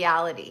a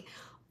reality.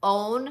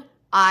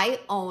 I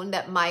own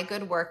that my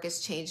good work is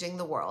changing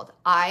the world.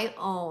 I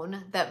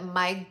own that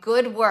my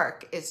good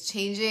work is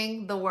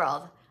changing the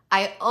world.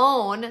 I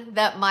own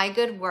that my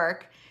good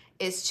work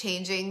is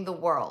changing the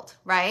world,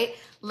 right?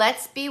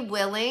 Let's be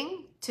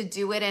willing to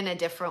do it in a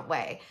different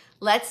way.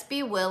 Let's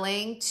be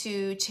willing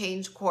to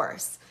change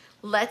course.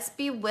 Let's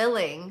be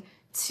willing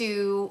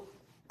to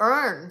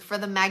earn for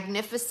the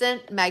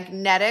magnificent,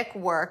 magnetic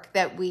work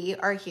that we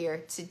are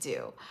here to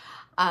do.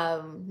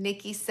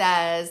 Nikki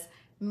says,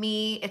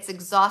 me. It's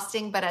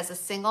exhausting, but as a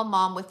single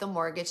mom with a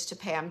mortgage to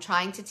pay, I'm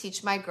trying to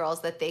teach my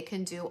girls that they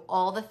can do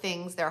all the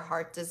things their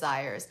heart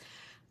desires.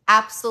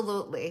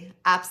 Absolutely.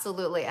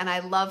 Absolutely. And I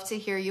love to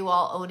hear you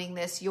all owning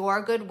this.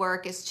 Your good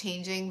work is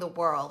changing the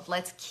world.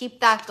 Let's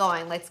keep that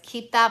going. Let's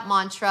keep that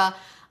mantra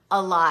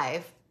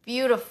alive.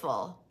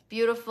 Beautiful,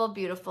 beautiful,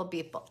 beautiful,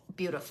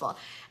 beautiful.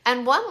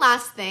 And one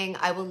last thing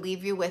I will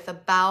leave you with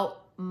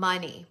about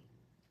money.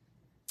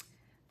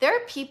 There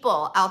are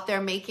people out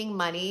there making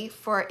money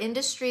for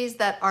industries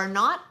that are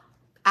not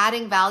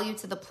adding value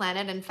to the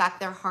planet. In fact,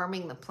 they're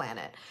harming the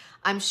planet.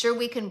 I'm sure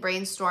we can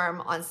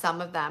brainstorm on some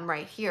of them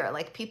right here,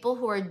 like people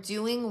who are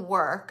doing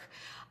work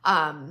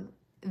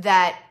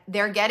that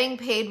they're getting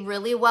paid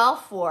really well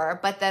for,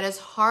 but that is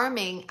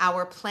harming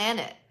our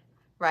planet,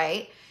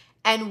 right?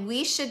 And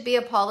we should be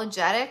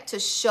apologetic to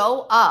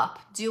show up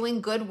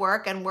doing good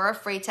work, and we're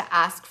afraid to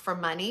ask for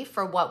money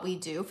for what we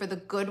do, for the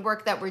good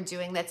work that we're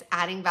doing that's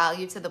adding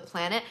value to the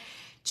planet.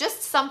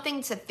 Just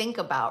something to think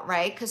about,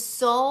 right? Because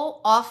so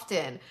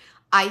often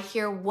I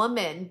hear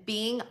women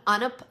being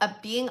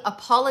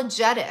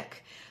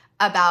apologetic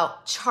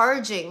about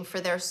charging for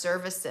their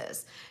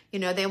services. You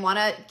know, they want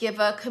to give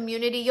a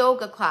community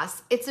yoga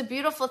class. It's a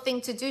beautiful thing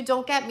to do,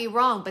 don't get me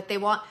wrong, but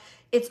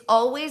it's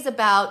always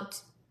about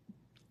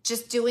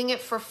just doing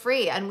it for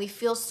free. And we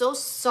feel so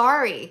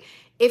sorry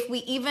if we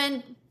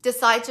even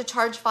decide to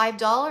charge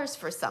 $5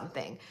 for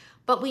something.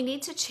 But we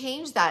need to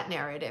change that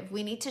narrative.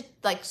 We need to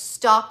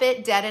stop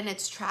it dead in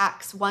its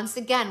tracks. Once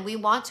again, we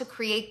want to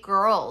create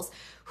girls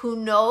who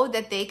know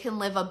that they can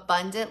live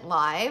abundant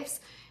lives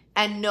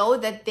and know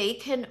that they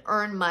can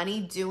earn money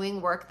doing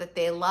work that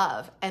they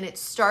love. And it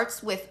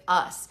starts with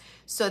us.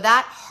 So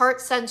that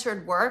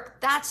heart-centered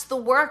work, that's the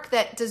work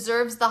that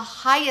deserves the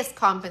highest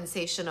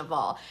compensation of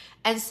all.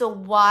 And so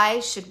why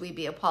should we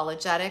be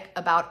apologetic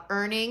about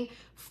earning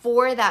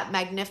for that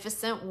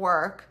magnificent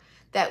work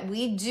that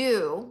we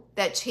do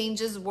that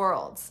changes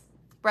worlds,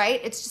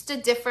 right? It's just a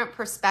different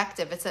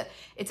perspective.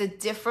 It's a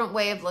different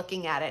way of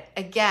looking at it.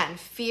 Again,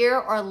 fear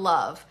or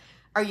love.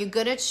 Are you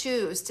going to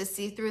choose to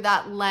see through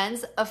that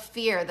lens of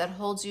fear that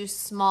holds you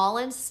small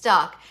and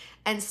stuck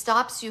and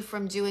stops you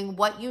from doing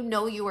what you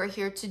know you are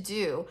here to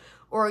do?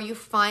 Or are you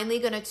finally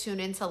going to tune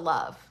into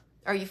love?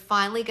 Are you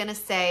finally going to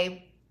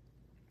say,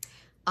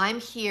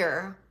 I'm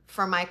here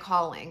for my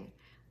calling.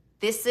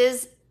 This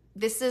is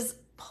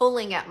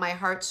pulling at my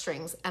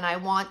heartstrings, and I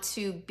want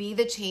to be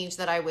the change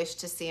that I wish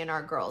to see in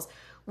our girls.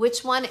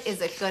 Which one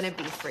is it going to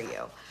be for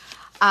you?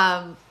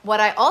 What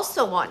I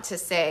also want to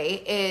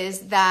say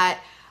is that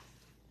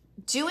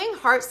doing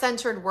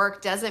heart-centered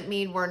work doesn't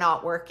mean we're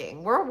not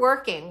working. We're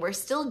working. We're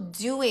still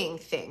doing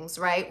things,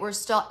 right?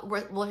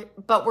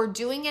 But we're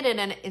doing it in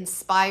an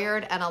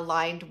inspired and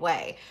aligned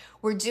way.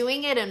 We're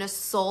doing it in a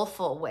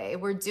soulful way.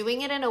 We're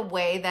doing it in a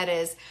way that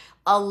is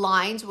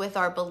aligned with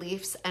our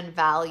beliefs and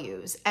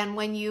values. And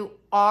when you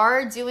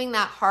are doing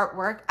that heart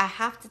work, I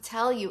have to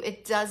tell you,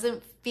 it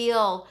doesn't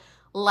feel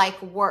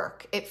like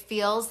work. It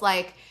feels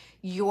like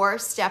you're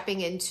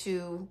stepping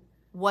into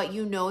what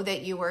you know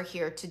that you are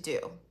here to do,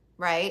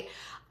 right?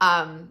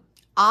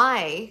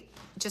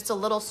 Just a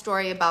little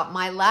story about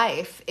my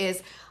life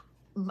is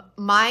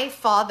my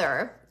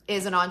father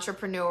is an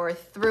entrepreneur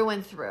through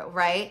and through,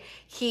 right?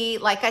 He,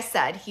 like I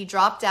said, he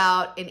dropped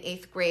out in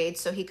 8th grade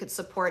so he could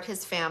support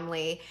his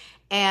family.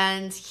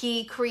 And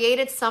he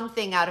created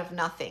something out of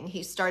nothing.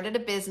 He started a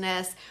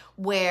business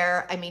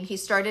he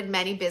started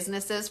many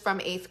businesses from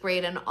 8th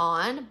grade and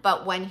on.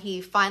 But when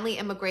he finally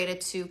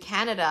immigrated to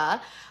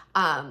Canada,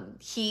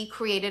 he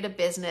created a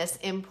business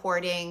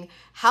importing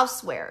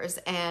housewares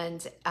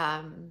and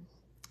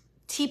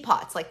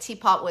teapots. Like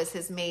teapot was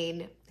his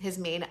main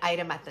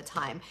item at the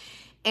time.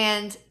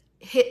 And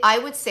I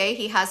would say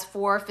he has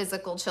 4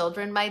 physical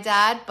children, my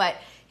dad, but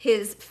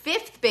his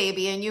 5th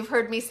baby, and you've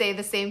heard me say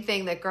the same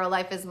thing, that Girl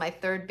Life is my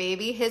 3rd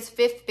baby. His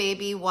 5th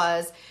baby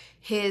was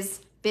his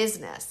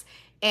business.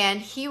 And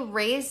he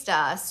raised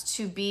us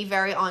to be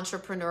very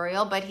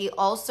entrepreneurial, but he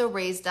also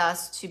raised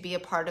us to be a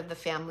part of the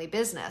family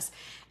business.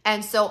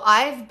 And so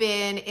I've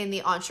been in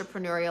the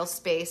entrepreneurial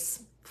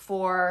space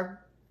for,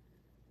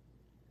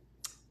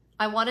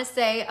 I want to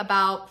say,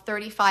 about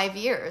 35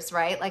 years,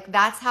 right? Like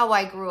that's how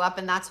I grew up,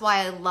 and that's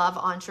why I love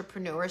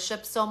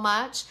entrepreneurship so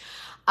much.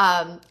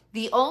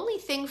 The only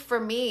thing for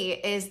me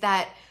is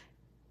that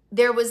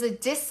there was a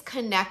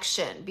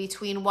disconnection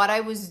between what I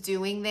was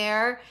doing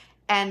there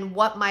and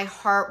what my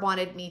heart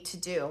wanted me to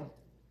do.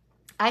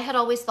 I had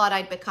always thought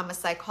I'd become a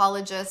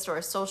psychologist or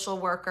a social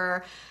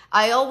worker.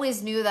 I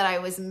always knew that I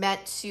was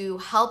meant to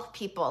help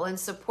people and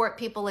support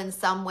people in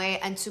some way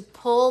and to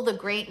pull the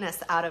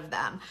greatness out of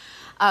them.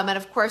 And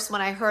of course,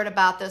 when I heard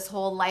about this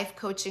whole life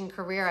coaching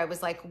career, I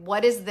was like,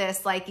 what is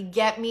this? Like,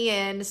 get me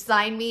in,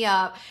 sign me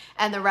up,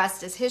 and the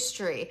rest is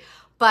history.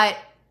 But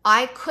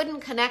I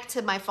couldn't connect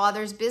to my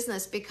father's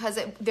business because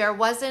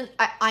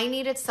I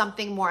needed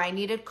something more. I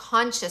needed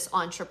conscious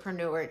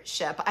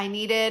entrepreneurship. I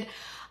needed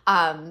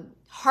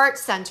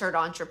heart-centered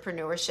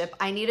entrepreneurship.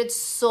 I needed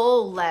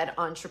soul-led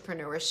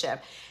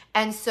entrepreneurship.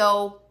 And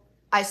so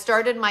I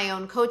started my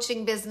own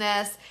coaching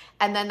business,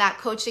 and then that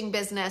coaching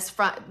business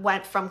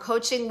went from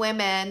coaching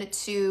women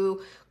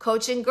to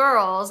coaching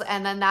girls,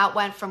 and then that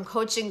went from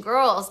coaching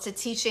girls to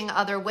teaching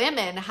other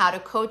women how to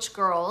coach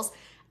girls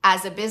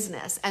as a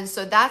business. And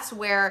so that's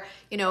where,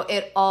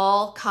 it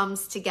all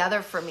comes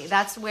together for me.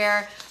 That's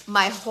where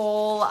my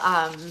whole,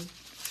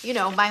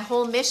 my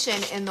whole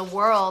mission in the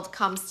world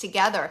comes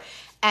together.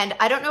 And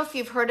I don't know if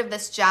you've heard of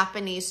this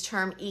Japanese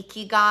term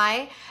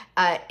ikigai.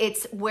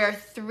 It's where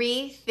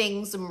three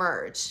things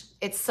merge.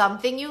 It's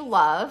something you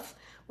love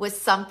with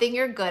something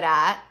you're good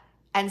at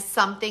and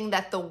something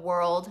that the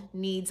world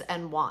needs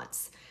and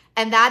wants.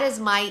 And that is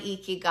my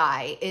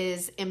ikigai,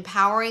 is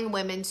empowering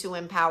women to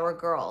empower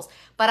girls.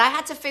 But I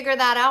had to figure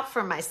that out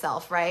for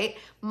myself, right?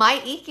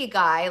 My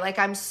ikigai, like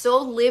I'm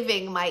so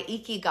living my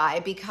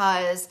ikigai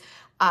because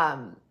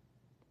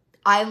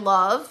I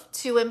love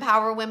to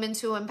empower women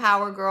to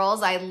empower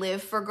girls. I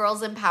live for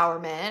girls'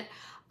 empowerment.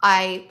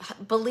 I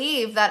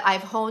believe that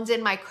I've honed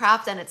in my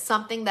craft and it's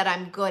something that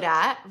I'm good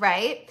at,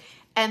 right?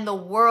 And the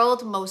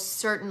world most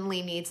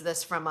certainly needs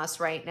this from us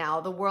right now.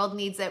 The world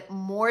needs it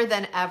more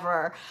than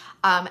ever.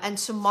 And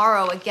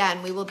tomorrow,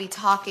 again, we will be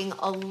talking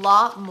a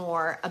lot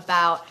more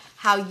about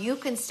how you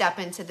can step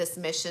into this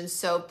mission.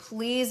 So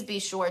please be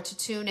sure to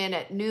tune in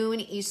at noon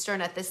Eastern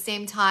at the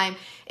same time.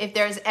 If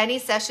there's any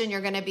session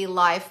you're going to be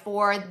live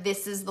for,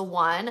 this is the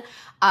one.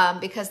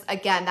 Because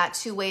again, that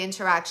two-way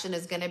interaction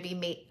is going to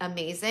be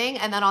amazing.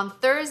 And then on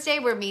Thursday,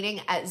 we're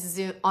meeting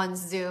on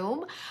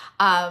Zoom.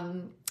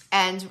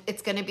 And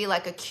it's going to be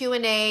like a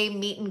Q&A,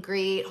 meet and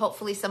greet.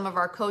 Hopefully some of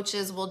our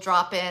coaches will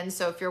drop in.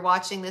 So if you're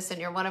watching this and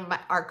you're one of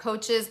our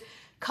coaches,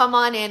 come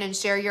on in and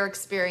share your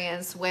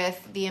experience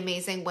with the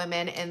amazing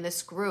women in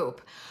this group.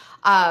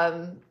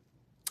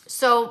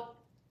 So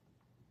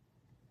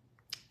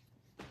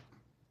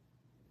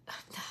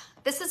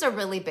this is a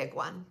really big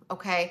one,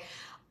 okay?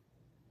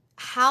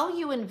 How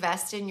you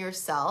invest in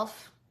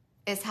yourself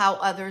is how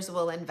others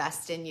will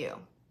invest in you,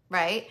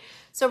 right?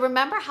 So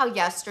remember how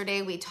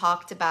yesterday we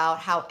talked about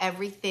how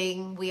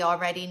everything we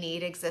already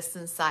need exists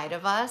inside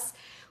of us?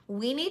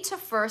 We need to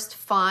first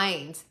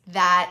find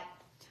that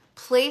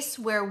place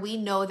where we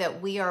know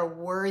that we are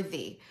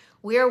worthy.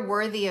 We are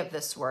worthy of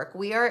this work.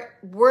 We are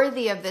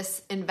worthy of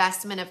this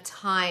investment of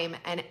time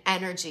and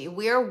energy.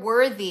 We are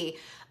worthy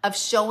of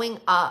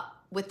showing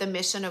up with the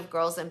mission of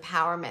girls'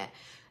 empowerment.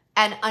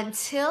 And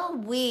until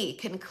we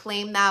can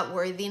claim that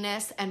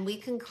worthiness and we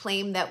can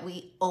claim that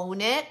we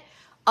own it,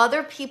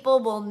 other people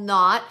will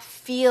not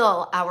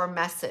feel our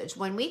message.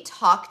 When we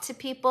talk to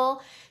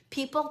people,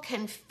 people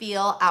can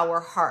feel our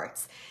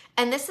hearts.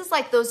 And this is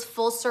like those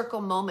full circle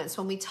moments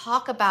when we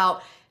talk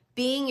about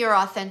being your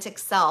authentic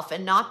self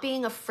and not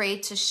being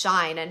afraid to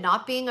shine and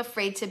not being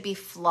afraid to be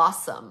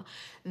flossom.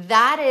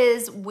 That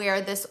is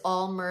where this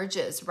all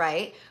merges,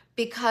 right?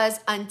 Because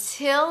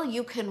until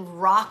you can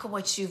rock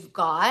what you've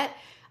got,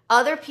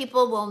 other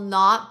people will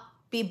not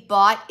be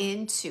bought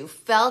into,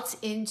 felt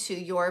into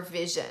your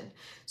vision.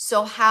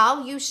 So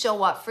how you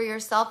show up for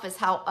yourself is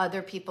how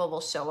other people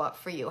will show up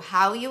for you.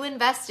 How you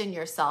invest in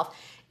yourself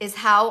is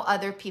how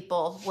other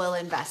people will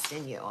invest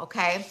in you,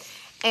 okay?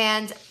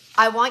 And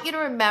I want you to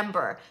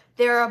remember,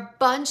 there are a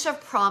bunch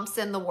of prompts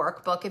in the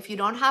workbook. If you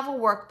don't have a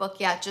workbook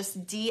yet,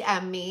 just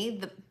DM me.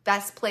 The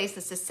best place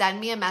is to send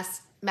me a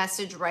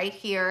message right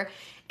here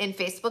in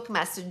Facebook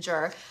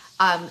Messenger,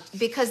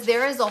 because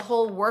there is a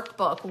whole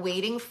workbook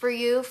waiting for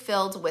you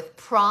filled with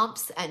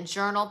prompts and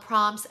journal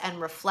prompts and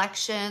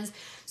reflections.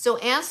 So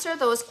answer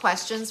those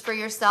questions for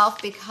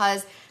yourself,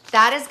 because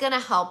that is going to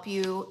help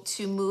you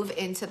to move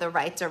into the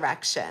right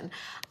direction.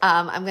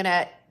 I'm going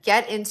to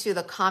get into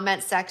the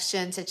comment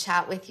section to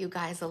chat with you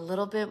guys a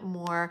little bit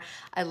more.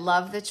 I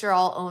love that you're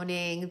all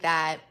owning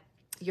that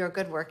your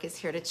good work is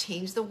here to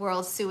change the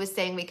world. Sue is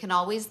saying we can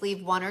always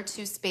leave 1 or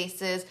 2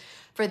 spaces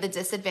for the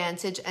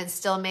disadvantaged and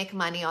still make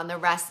money on the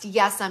rest.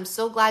 Yes, I'm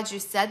so glad you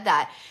said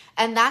that.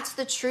 And that's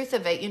the truth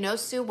of it. You know,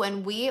 Sue,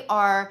 when we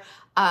are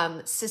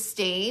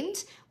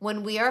sustained,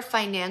 when we are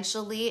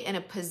financially in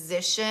a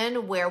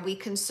position where we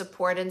can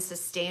support and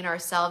sustain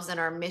ourselves and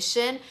our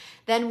mission,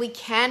 then we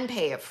can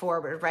pay it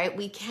forward, right?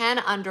 We can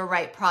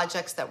underwrite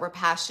projects that we're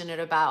passionate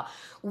about.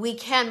 We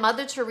can.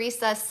 Mother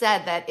Teresa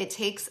said that it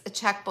takes a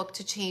checkbook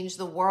to change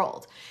the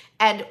world.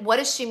 And what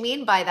does she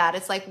mean by that?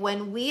 It's like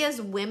when we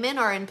as women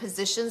are in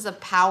positions of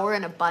power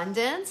and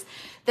abundance,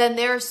 then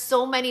there are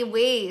so many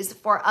ways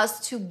for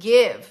us to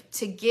give,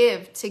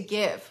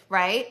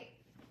 right?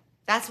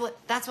 That's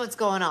what's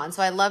going on.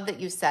 So I love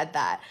that you said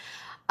that.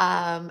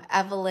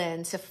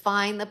 Evelyn, to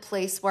find the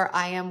place where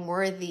I am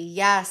worthy.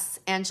 Yes.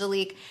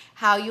 Angelique,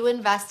 how you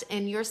invest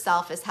in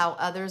yourself is how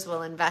others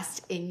will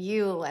invest in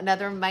you.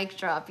 Another mic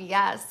drop.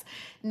 Yes.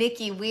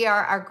 Nikki, we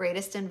are our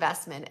greatest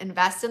investment.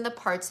 Invest in the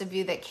parts of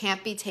you that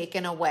can't be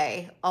taken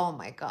away. Oh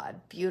my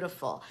God.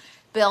 Beautiful.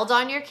 Build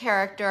on your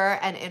character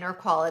and inner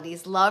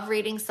qualities. Love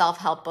reading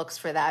self-help books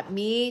for that.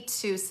 Me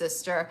too,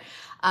 sister.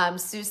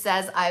 Sue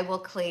says, I will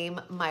claim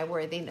my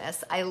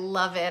worthiness. I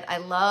love it. I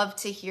love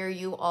to hear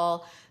you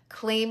all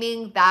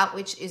claiming that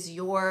which is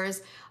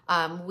yours.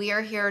 We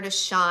are here to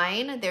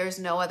shine. There's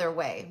no other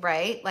way,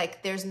 right?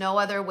 Like there's no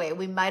other way.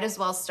 We might as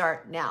well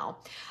start now.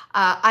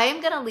 I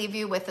am going to leave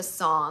you with a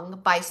song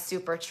by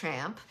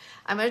Supertramp.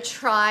 I'm going to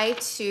try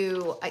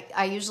to,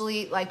 I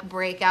usually like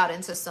break out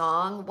into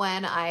song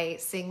when I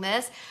sing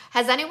this.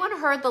 Has anyone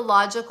heard the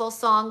Logical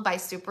song by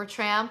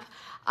Supertramp?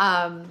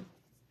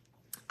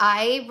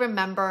 I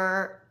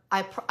remember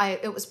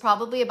it was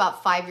probably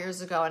about 5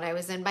 years ago, and I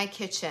was in my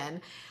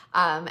kitchen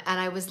and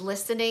I was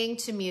listening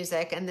to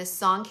music, and this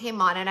song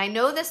came on. And I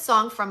know this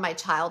song from my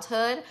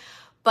childhood,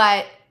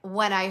 but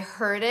when I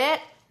heard it,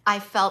 I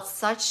felt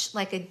such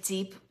like a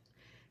deep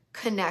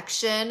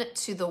connection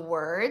to the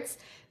words,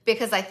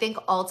 because I think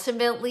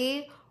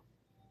ultimately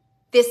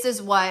this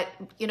is what,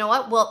 you know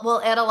what,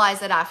 we'll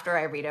analyze it after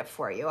I read it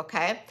for you,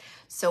 okay?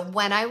 So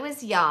when I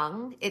was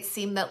young, it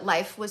seemed that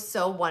life was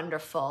so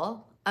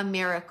wonderful, a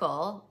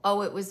miracle.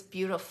 Oh, it was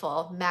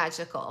beautiful,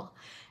 magical.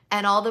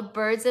 And all the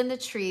birds in the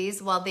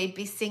trees, while they'd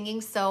be singing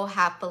so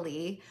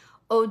happily,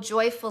 oh,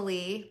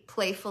 joyfully,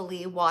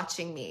 playfully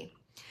watching me.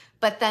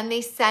 But then they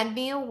send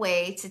me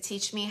away to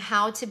teach me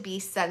how to be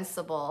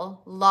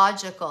sensible,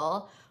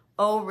 logical,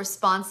 oh,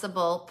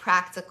 responsible,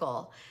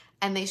 practical.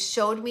 And they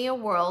showed me a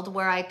world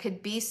where I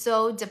could be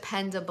so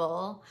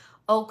dependable,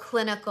 oh,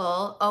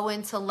 clinical, oh,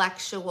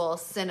 intellectual,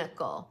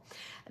 cynical.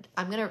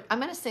 I'm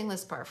gonna sing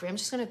this part for you. I'm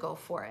just gonna go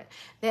for it.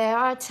 There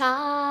are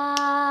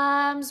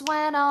times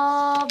when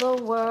all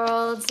the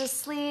world's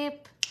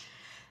asleep.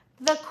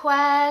 The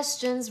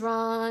questions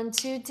run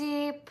too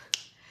deep.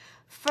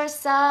 For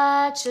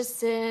such a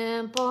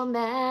simple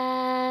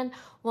man,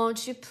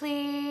 won't you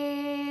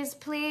please,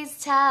 please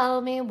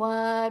tell me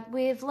what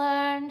we've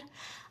learned?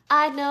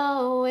 I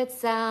know it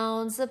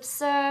sounds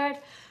absurd.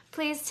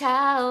 Please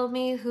tell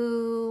me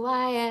who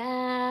I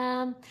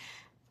am.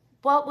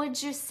 What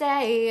would you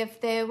say if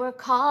they were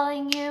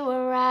calling you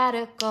a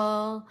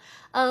radical,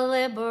 a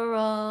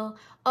liberal,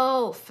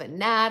 oh,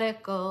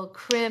 fanatical,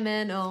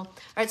 criminal? All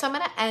right, so I'm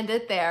going to end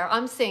it there.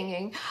 I'm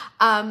singing.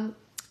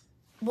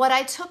 What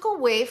I took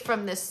away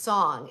from this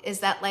song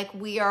is that, like,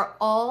 we are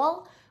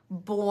all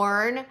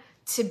born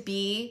to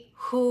be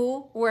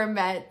who we're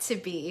meant to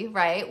be,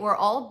 right? We're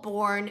all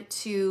born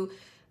to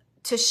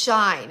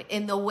shine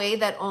in the way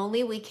that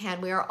only we can.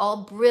 We are all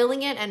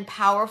brilliant and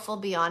powerful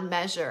beyond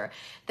measure.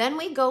 Then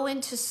we go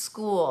into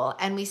school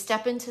and we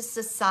step into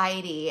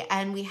society,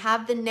 and we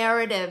have the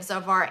narratives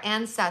of our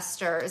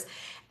ancestors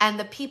and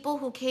the people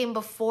who came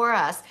before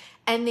us,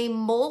 and they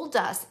mold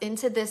us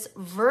into this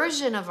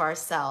version of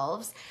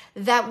ourselves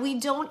that we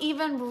don't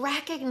even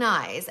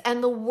recognize.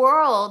 And the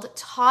world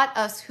taught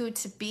us who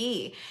to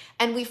be,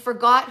 and we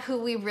forgot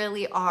who we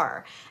really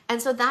are.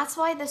 And so that's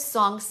why this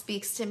song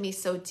speaks to me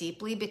so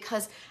deeply,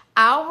 because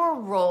our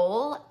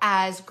role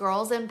as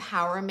girls'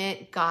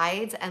 empowerment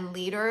guides and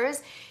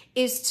leaders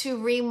is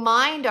to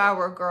remind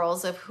our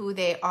girls of who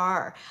they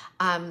are.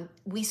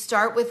 We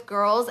start with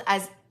girls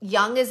as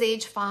young as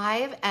age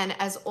 5 and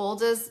as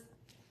old as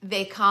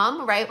they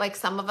come, right? Like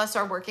some of us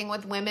are working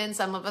with women,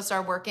 some of us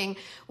are working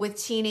with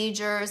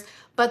teenagers.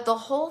 But the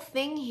whole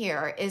thing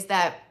here is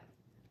that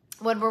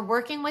when we're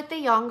working with the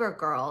younger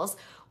girls,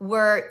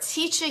 we're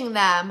teaching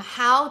them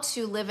how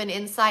to live an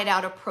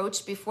inside-out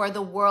approach before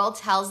the world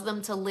tells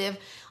them to live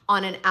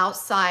on an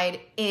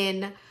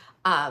outside-in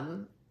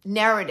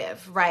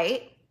narrative,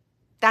 right?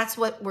 That's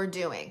what we're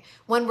doing.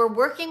 When we're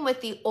working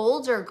with the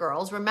older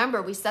girls,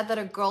 remember we said that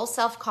a girl's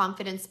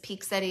self-confidence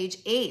peaks at age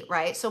 8,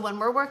 right? So when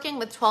we're working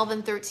with 12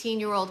 and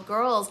 13-year-old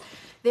girls,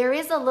 there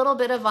is a little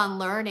bit of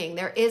unlearning.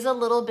 There is a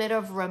little bit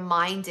of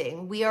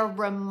reminding. We are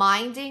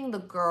reminding the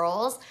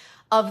girls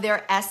of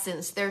their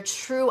essence, their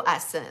true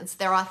essence,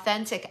 their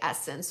authentic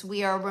essence.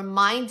 We are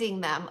reminding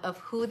them of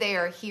who they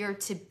are here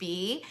to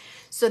be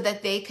so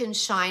that they can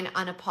shine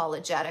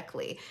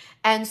unapologetically.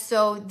 And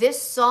so this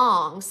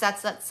song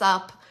sets us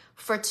up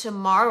for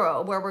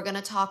tomorrow, where we're going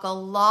to talk a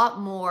lot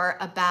more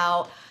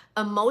about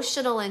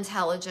emotional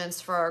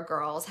intelligence for our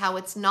girls, how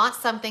it's not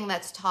something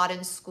that's taught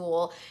in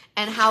school,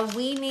 and how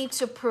we need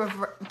to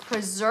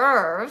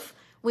preserve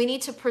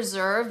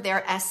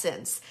their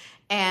essence.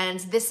 And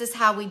this is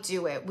how we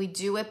do it. We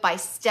do it by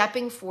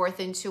stepping forth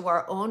into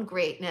our own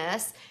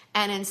greatness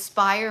and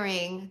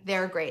inspiring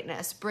their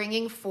greatness,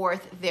 bringing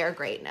forth their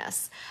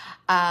greatness.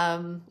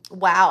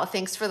 Wow,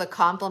 thanks for the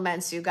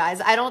compliments, you guys.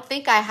 I don't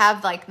think I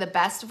have like the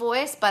best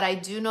voice, but I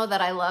do know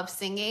that I love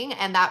singing,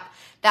 and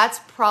that's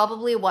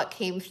probably what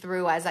came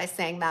through as I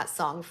sang that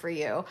song for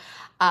you.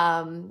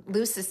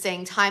 Luce is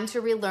saying, time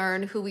to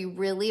relearn who we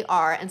really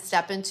are and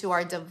step into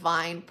our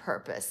divine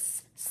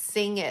purpose.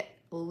 Sing it,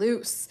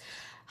 Luce.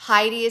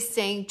 Heidi is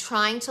saying,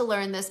 trying to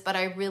learn this, but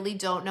I really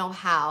don't know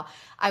how.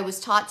 I was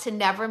taught to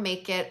never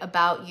make it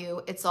about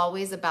you. It's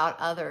always about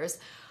others.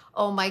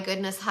 Oh my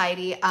goodness,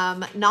 Heidi.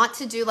 Not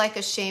to do like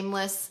a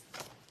shameless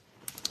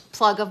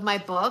plug of my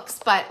books,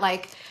 but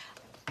like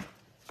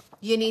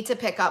you need to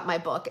pick up my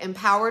book,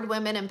 Empowered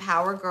Women,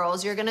 Empower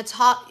Girls. You're going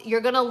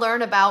to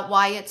learn about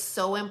why it's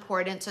so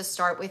important to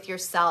start with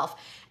yourself.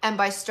 And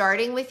by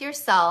starting with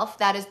yourself,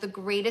 that is the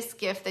greatest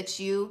gift that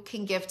you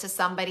can give to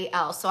somebody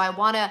else. So I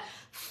want to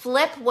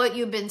flip what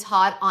you've been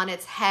taught on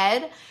its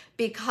head,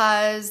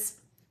 because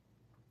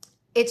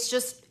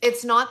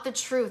it's not the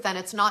truth, and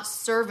it's not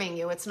serving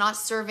you. It's not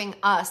serving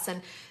us.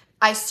 And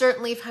I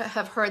certainly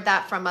have heard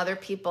that from other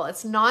people.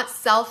 It's not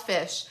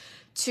selfish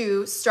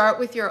to start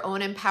with your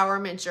own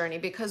empowerment journey,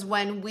 because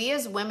when we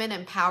as women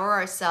empower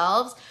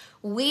ourselves,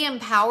 we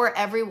empower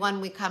everyone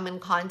we come in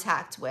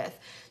contact with.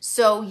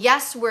 So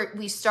yes,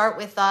 we start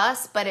with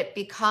us, but it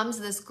becomes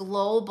this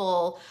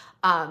global,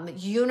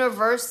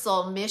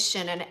 universal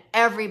mission, and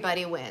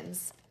everybody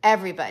wins.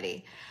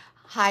 Everybody.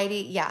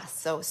 Heidi, yes.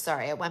 So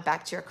sorry, I went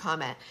back to your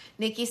comment.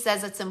 Nikki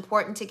says it's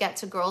important to get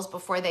to girls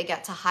before they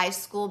get to high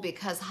school,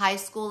 because high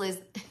school is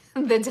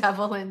the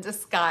devil in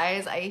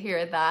disguise. I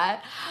hear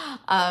that.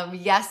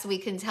 Yes, we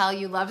can tell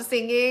you love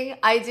singing.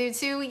 I do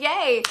too.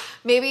 Yay.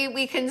 Maybe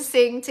we can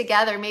sing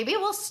together. Maybe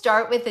we'll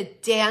start with a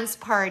dance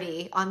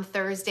party on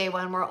Thursday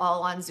when we're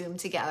all on Zoom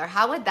together.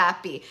 How would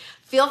that be?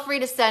 Feel free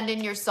to send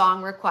in your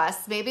song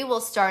requests. Maybe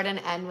we'll start and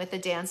end with a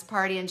dance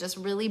party and just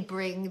really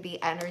bring the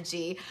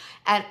energy.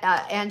 And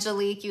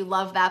Angelique, you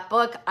love that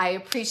book. I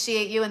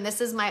appreciate you. And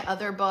this is my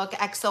other book,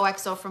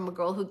 XOXO from a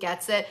Girl Who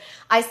Gets It.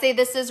 I say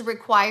this is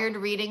required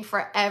reading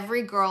for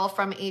every girl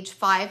from age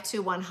 5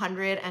 to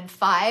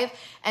 105.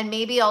 And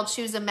maybe I'll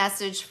choose a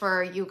message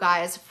for you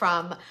guys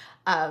from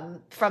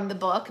the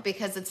book,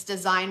 because it's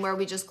designed where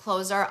we just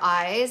close our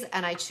eyes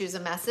and I choose a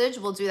message.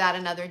 We'll do that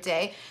another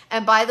day.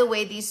 And by the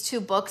way, these 2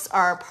 books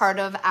are part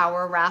of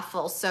our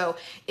raffle. So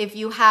if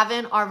you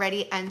haven't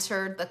already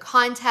entered the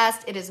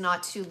contest, it is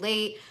not too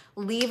late.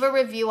 Leave a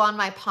review on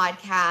my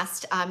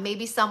podcast.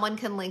 Maybe someone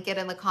can link it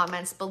in the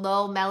comments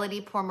below,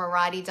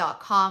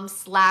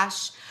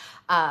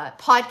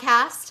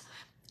 melodypourmoradi.com/podcast.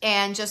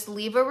 And just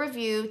leave a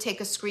review, take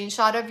a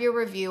screenshot of your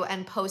review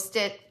and post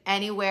it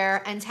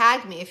anywhere and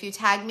tag me. If you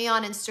tag me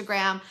on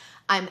Instagram,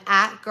 I'm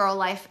at Girl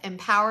Life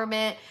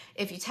Empowerment.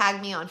 If you tag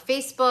me on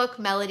Facebook,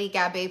 Melody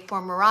Gabe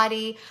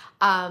Pourmoradi,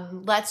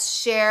 let's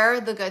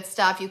share the good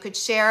stuff. You could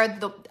share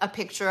a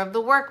picture of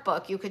the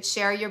workbook. You could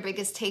share your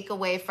biggest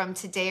takeaway from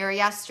today or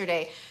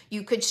yesterday.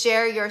 You could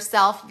share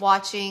yourself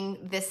watching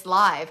this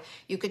live.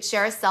 You could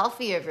share a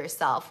selfie of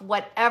yourself,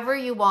 whatever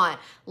you want.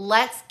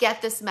 Let's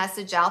get this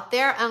message out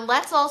there, and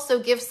let's also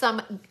give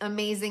some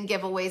amazing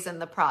giveaways in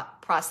the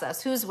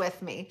process. Who's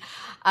with me?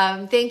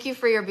 Thank you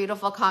for your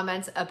beautiful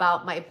comments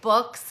about my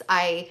books.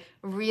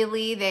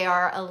 They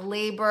are a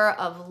labor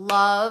of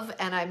love,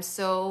 and I'm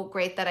so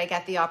great that I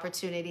get the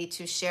opportunity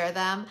to share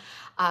them.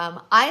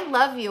 I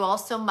love you all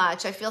so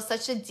much. I feel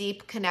such a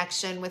deep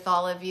connection with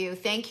all of you.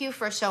 Thank you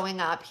for showing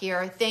up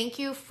here. Thank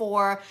you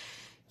for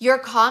your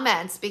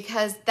comments,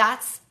 because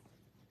that's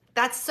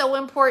so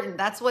important.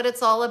 That's what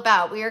it's all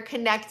about. We are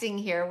connecting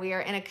here. We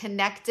are in a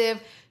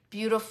connective,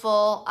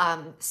 beautiful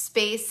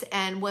space,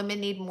 and women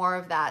need more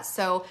of that.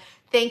 So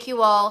thank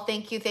you all.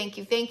 Thank you, thank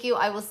you, thank you.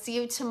 I will see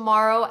you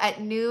tomorrow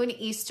at noon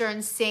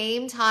Eastern,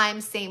 same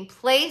time, same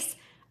place.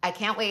 I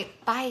can't wait. Bye.